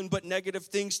nothing but negative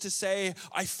things to say.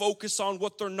 I focus on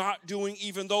what they're not doing,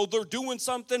 even though they're doing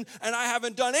something and I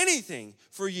haven't done anything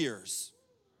for years.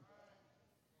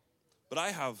 But I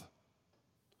have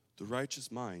the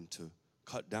righteous mind to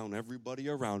cut down everybody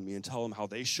around me and tell them how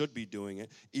they should be doing it,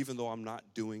 even though I'm not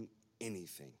doing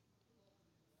anything.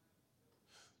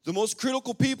 The most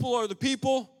critical people are the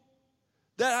people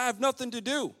that have nothing to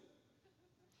do.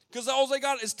 Because all they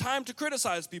got is time to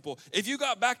criticize people. If you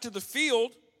got back to the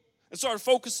field and started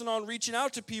focusing on reaching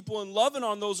out to people and loving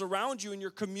on those around you in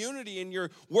your community, in your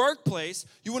workplace,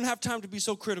 you wouldn't have time to be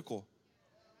so critical.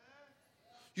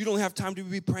 You don't have time to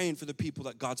be praying for the people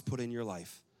that God's put in your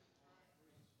life.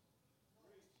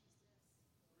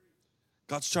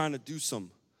 God's trying to do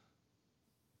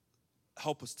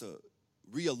help us to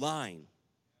realign.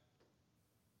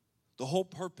 The whole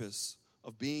purpose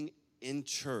of being in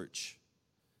church,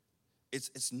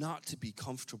 it's not to be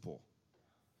comfortable.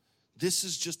 This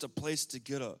is just a place to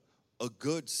get a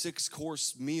good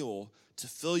 6-course meal to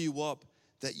fill you up,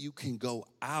 that you can go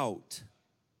out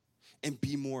and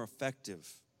be more effective.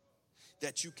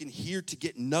 That you can hear to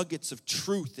get nuggets of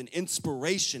truth and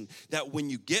inspiration, that when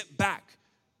you get back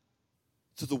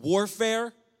to the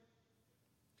warfare,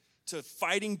 to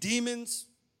fighting demons,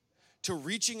 to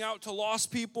reaching out to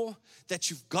lost people, that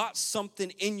you've got something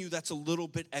in you that's a little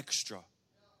bit extra.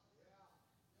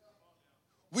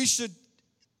 We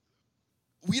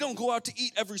don't go out to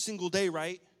eat every single day,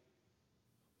 right?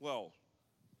 Well,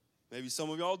 maybe some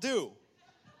of y'all do.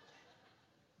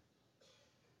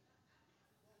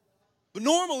 But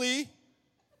normally,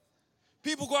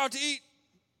 people go out to eat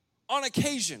on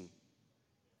occasion.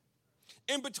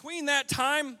 In between that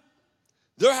time,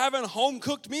 they're having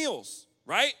home-cooked meals,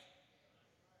 right?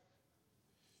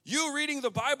 You reading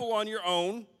the Bible on your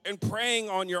own and praying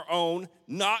on your own,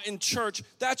 not in church,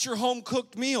 that's your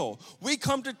home-cooked meal. We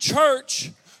come to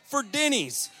church for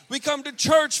Denny's. We come to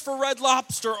church for Red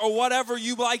Lobster or whatever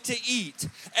you like to eat.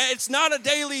 And it's not a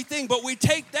daily thing, but we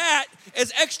take that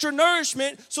as extra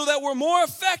nourishment so that we're more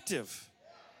effective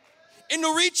in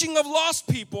the reaching of lost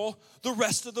people the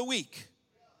rest of the week.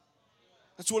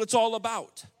 That's what it's all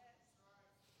about.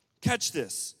 Catch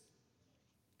this.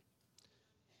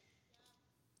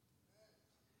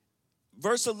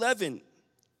 Verse 11,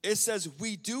 it says,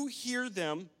 we do hear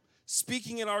them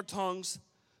speaking in our tongues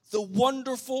the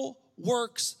wonderful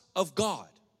works of God.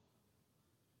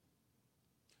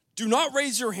 Do not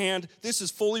raise your hand. This is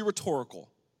fully rhetorical.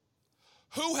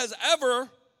 Who has ever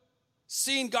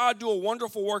seen God do a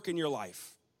wonderful work in your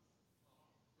life?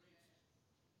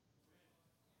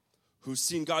 Who's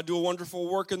seen God do a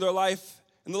wonderful work in their life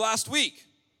in the last week?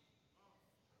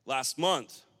 last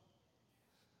month,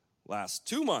 last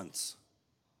 2 months,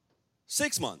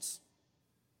 6 months.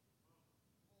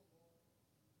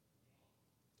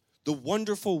 The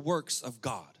wonderful works of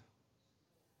God.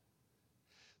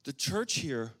 The church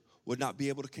here would not be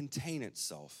able to contain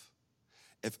itself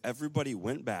if everybody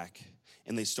went back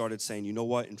and they started saying, you know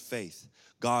what, in faith,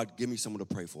 God, give me someone to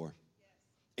pray for.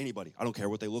 Anybody. I don't care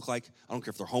what they look like. I don't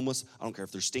care if they're homeless. I don't care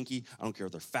if they're stinky. I don't care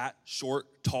if they're fat, short,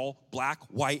 tall, black,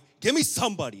 white. Give me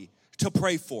somebody to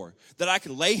pray for that I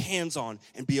can lay hands on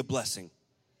and be a blessing.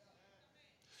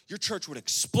 Your church would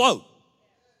explode.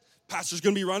 Pastor's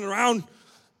going to be running around.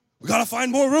 We got to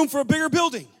find more room for a bigger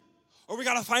building. Or we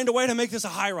got to find a way to make this a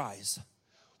high rise.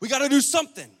 We got to do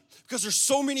something because there's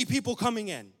so many people coming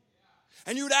in.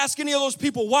 And you would ask any of those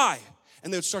people why.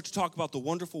 And they would start to talk about the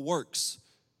wonderful works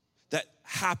that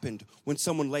happened when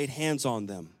someone laid hands on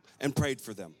them and prayed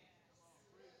for them.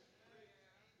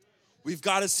 We've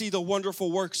got to see the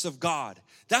wonderful works of God.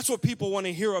 That's what people want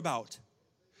to hear about.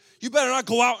 You better not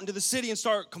go out into the city and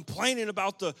start complaining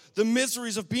about the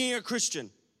miseries of being a Christian.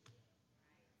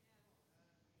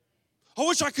 I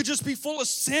wish I could just be full of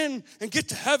sin and get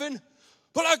to heaven,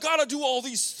 but I got to do all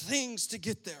these things to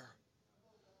get there.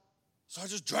 So I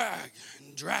just drag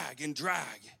and drag and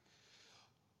drag.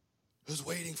 I was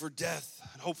waiting for death,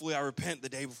 and hopefully I repent the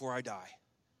day before I die.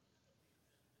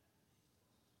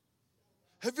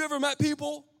 Have you ever met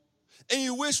people and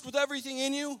you wished with everything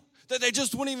in you that they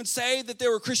just wouldn't even say that they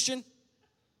were Christian?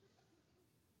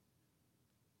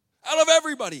 Out of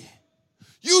everybody,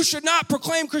 you should not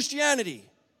proclaim Christianity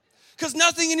because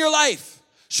nothing in your life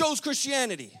shows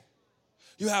Christianity.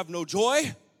 You have no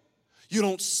joy. You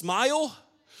don't smile.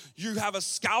 You have a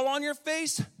scowl on your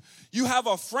face. You have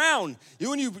a frown.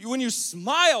 When you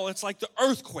smile, it's like the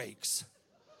earthquakes.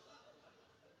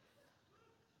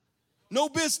 No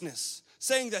business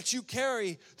saying that you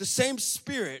carry the same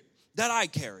spirit that I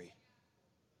carry.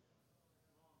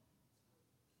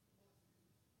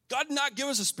 God did not give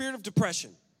us a spirit of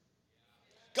depression.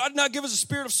 God did not give us a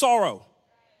spirit of sorrow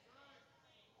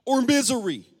or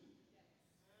misery.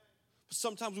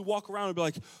 Sometimes we walk around and be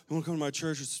like, I want to come to my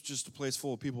church. It's just a place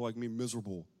full of people like me,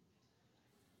 miserable.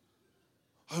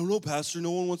 I don't know, Pastor.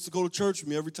 No one wants to go to church with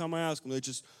me. Every time I ask them, they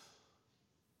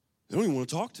don't even want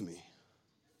to talk to me.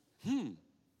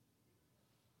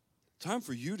 Time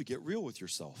for you to get real with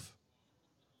yourself.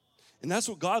 And that's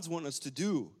what God's wanting us to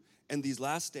do in these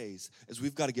last days, is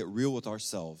we've got to get real with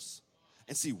ourselves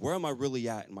and see, where am I really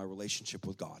at in my relationship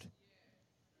with God?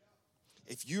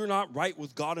 If you're not right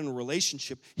with God in a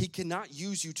relationship, He cannot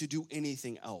use you to do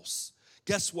anything else.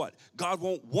 Guess what? God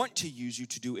won't want to use you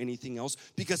to do anything else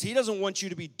because He doesn't want you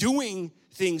to be doing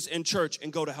things in church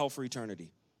and go to hell for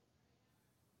eternity.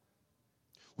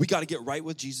 We got to get right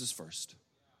with Jesus first.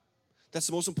 That's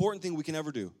the most important thing we can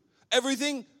ever do.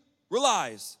 Everything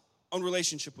relies on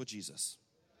relationship with Jesus.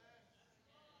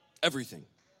 Everything.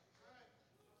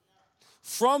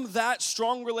 From that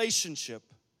strong relationship,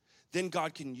 then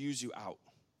God can use you out.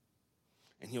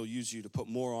 And He'll use you to put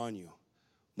more on you,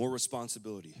 more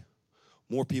responsibility,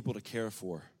 more people to care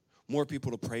for, more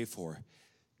people to pray for.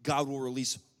 God will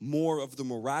release more of the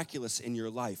miraculous in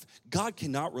your life. God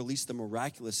cannot release the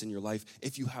miraculous in your life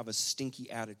if you have a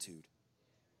stinky attitude.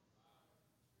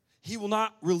 He will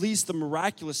not release the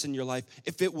miraculous in your life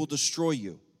if it will destroy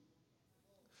you.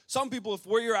 Some people, if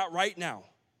where you're at right now,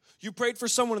 you prayed for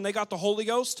someone and they got the Holy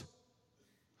Ghost,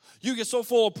 you get so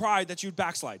full of pride that you'd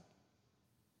backslide.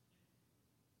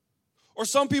 Or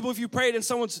some people, if you prayed and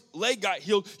someone's leg got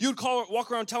healed, you'd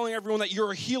walk around telling everyone that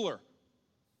you're a healer.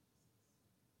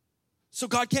 So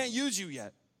God can't use you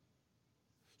yet.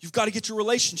 You've got to get your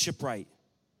relationship right.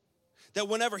 That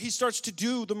whenever He starts to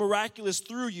do the miraculous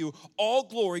through you, all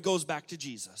glory goes back to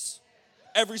Jesus.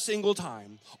 Every single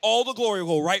time. All the glory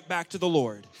will go right back to the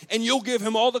Lord. And you'll give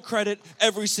Him all the credit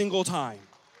every single time.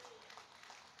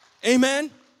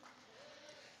 Amen?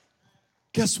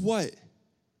 Guess what?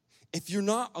 If you're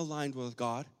not aligned with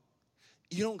God,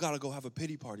 you don't got to go have a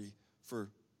pity party for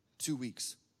 2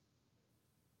 weeks.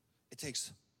 It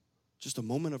takes just a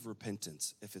moment of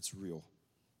repentance if it's real.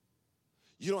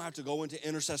 You don't have to go into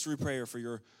intercessory prayer for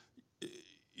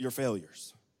your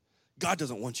failures. God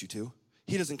doesn't want you to.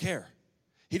 He doesn't care.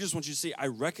 He just wants you to say, I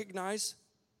recognize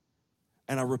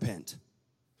and I repent.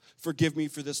 Forgive me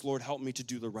for this, Lord. Help me to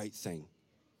do the right thing.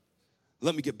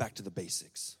 Let me get back to the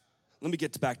basics. Let me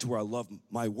get back to where I love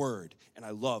my word and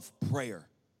I love prayer.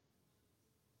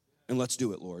 And let's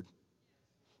do it, Lord.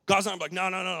 God's not like, no,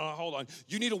 hold on.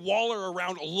 You need to waller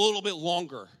around a little bit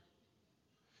longer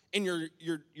in your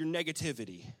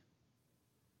negativity.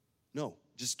 No,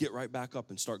 just get right back up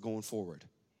and start going forward.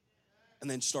 and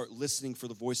then start listening for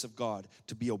the voice of God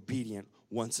to be obedient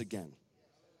once again.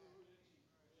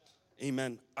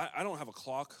 Amen. I don't have a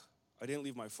clock. I didn't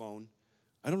leave my phone.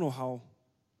 I don't know how.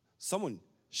 Someone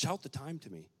shout the time to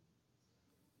me.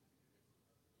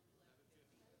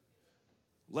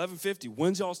 11:50.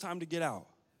 When's y'all's time to get out?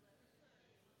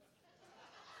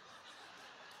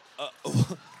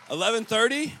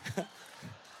 11:30?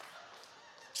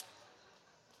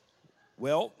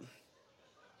 Well,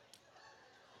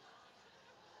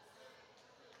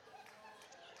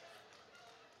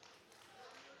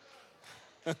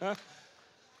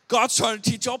 God's trying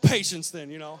to teach y'all patience then,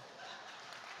 you know.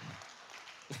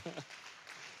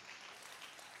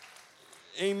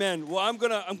 Amen. Well, I'm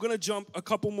gonna jump a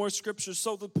couple more scriptures.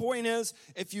 So the point is,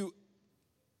 if you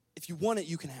want it,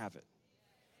 you can have it.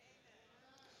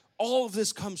 All of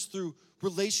this comes through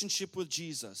relationship with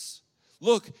Jesus.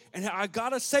 Look, and I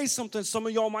gotta say something some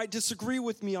of y'all might disagree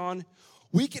with me on.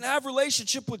 We can have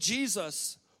relationship with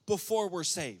Jesus before we're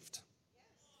saved.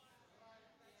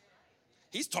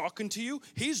 He's talking to you.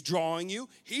 He's drawing you.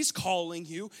 He's calling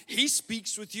you. He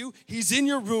speaks with you. He's in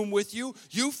your room with you.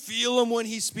 You feel him when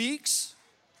he speaks.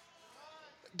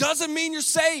 Doesn't mean you're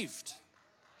saved.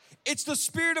 It's the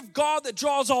Spirit of God that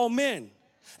draws all men.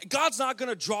 God's not going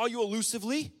to draw you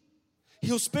elusively.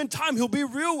 He'll spend time. He'll be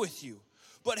real with you.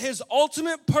 But his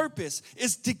ultimate purpose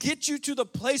is to get you to the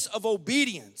place of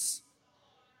obedience.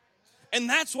 And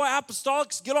that's why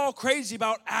apostolics get all crazy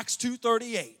about Acts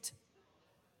 2:38.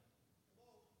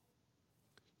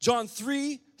 John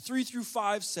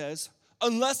 3:3-5 says,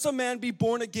 unless a man be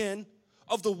born again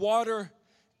of the water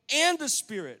and the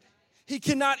Spirit, he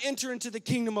cannot enter into the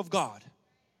kingdom of God.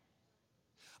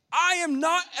 I am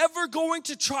not ever going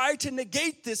to try to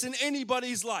negate this in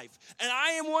anybody's life. And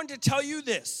I am one to tell you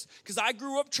this, because I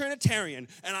grew up Trinitarian,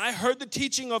 and I heard the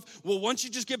teaching of, well, once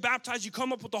you just get baptized, you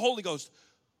come up with the Holy Ghost.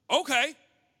 Okay.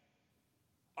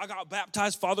 I got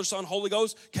baptized, Father, Son, Holy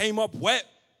Ghost, came up wet.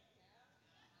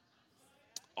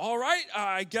 All right,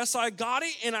 I guess I got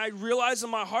it, and I realized in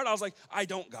my heart, I was like, I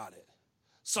don't got it.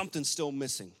 Something's still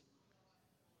missing.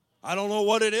 I don't know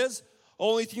what it is.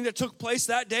 Only thing that took place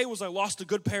that day was I lost a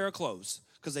good pair of clothes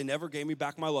because they never gave me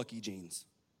back my Lucky jeans.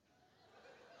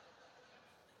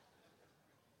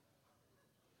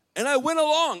 And I went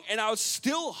along, and I was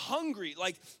still hungry,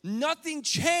 like nothing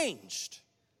changed.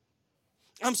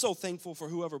 I'm so thankful for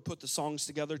whoever put the songs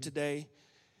together today.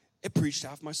 It preached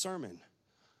half my sermon.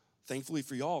 Thankfully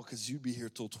for y'all, because you'd be here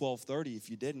till 12:30 if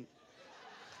you didn't.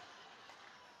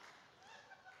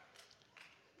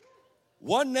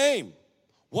 One name,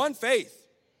 one faith,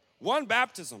 one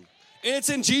baptism, and it's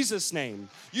in Jesus' name.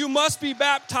 You must be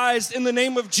baptized in the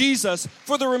name of Jesus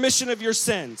for the remission of your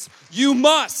sins. You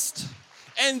must.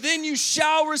 And then you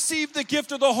shall receive the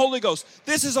gift of the Holy Ghost.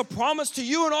 This is a promise to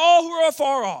you and all who are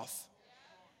far off.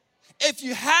 If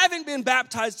you haven't been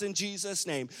baptized in Jesus'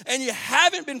 name and you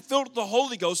haven't been filled with the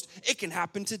Holy Ghost, it can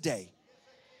happen today.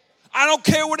 I don't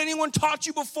care what anyone taught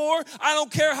you before. I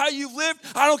don't care how you've lived.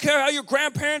 I don't care how your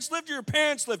grandparents lived or your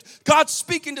parents lived. God's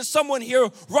speaking to someone here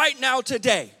right now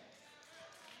today.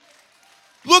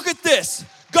 Look at this.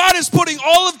 God is putting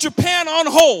all of Japan on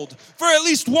hold for at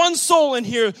least one soul in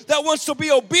here that wants to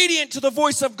be obedient to the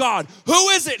voice of God. Who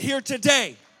is it here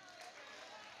today?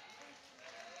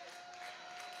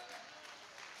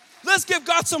 Let's give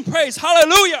God some praise.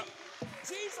 Hallelujah.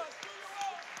 Jesus, do your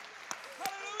will.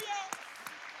 Hallelujah.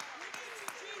 We need you,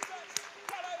 Jesus.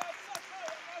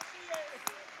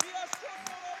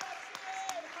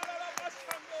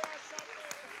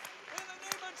 In the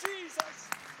name of Jesus.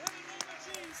 In the name of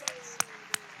Jesus.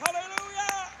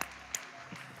 Hallelujah.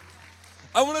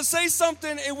 I want to say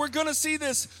something, and we're going to see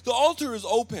this. The altar is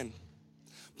open.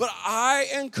 But I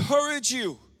encourage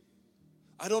you.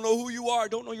 I don't know who you are. I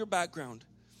don't know your background.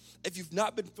 If you've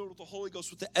not been filled with the Holy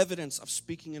Ghost with the evidence of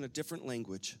speaking in a different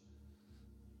language,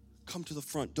 come to the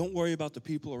front. Don't worry about the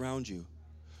people around you.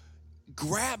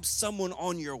 Grab someone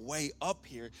on your way up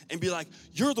here and be like,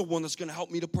 you're the one that's going to help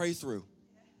me to pray through.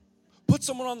 Put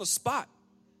someone on the spot.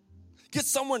 Get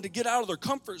someone to get out of their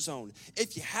comfort zone.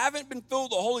 If you haven't been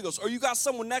filled with the Holy Ghost, or you got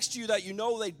someone next to you that you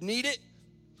know they need it,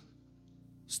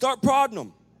 start prodding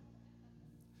them.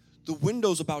 The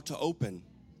window's about to open.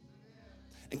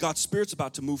 And God's Spirit's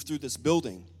about to move through this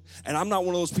building. And I'm not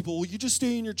one of those people, well, you just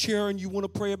stay in your chair and you want to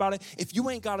pray about it. If you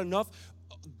ain't got enough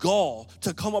gall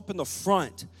to come up in the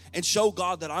front and show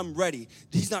God that I'm ready,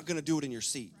 he's not going to do it in your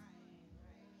seat.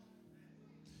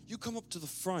 You come up to the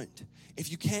front. If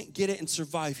you can't get it and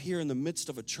survive here in the midst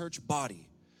of a church body,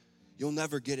 you'll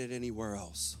never get it anywhere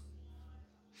else.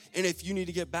 And if you need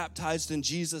to get baptized in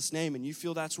Jesus' name and you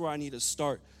feel that's where I need to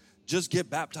start, just get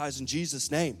baptized in Jesus'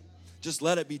 name. Just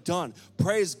let it be done.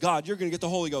 Praise God. You're going to get the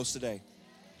Holy Ghost today.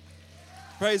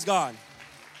 Praise God.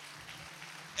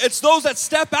 It's those that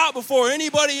step out before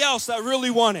anybody else that really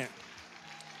want it.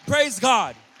 Praise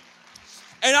God.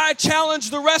 And I challenge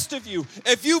the rest of you.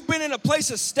 If you've been in a place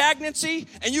of stagnancy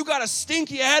and you got a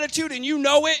stinky attitude and you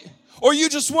know it, or you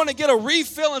just want to get a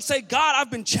refill and say, God,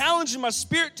 I've been challenged in my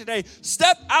spirit today.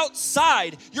 Step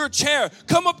outside your chair.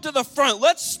 Come up to the front.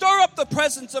 Let's stir up the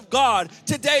presence of God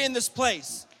today in this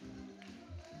place.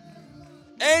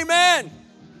 Amen.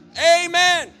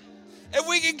 Amen. If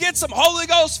we can get some Holy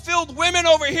Ghost filled women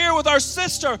over here with our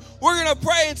sister, we're going to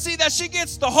pray and see that she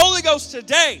gets the Holy Ghost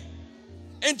today.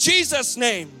 In Jesus'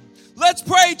 name. Let's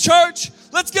pray, church.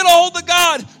 Let's get a hold of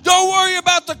God. Don't worry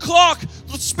about the clock.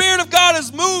 The Spirit of God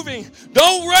is moving.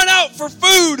 Don't run out for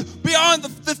food beyond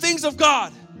the things of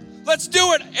God. Let's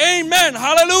do it. Amen.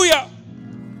 Hallelujah.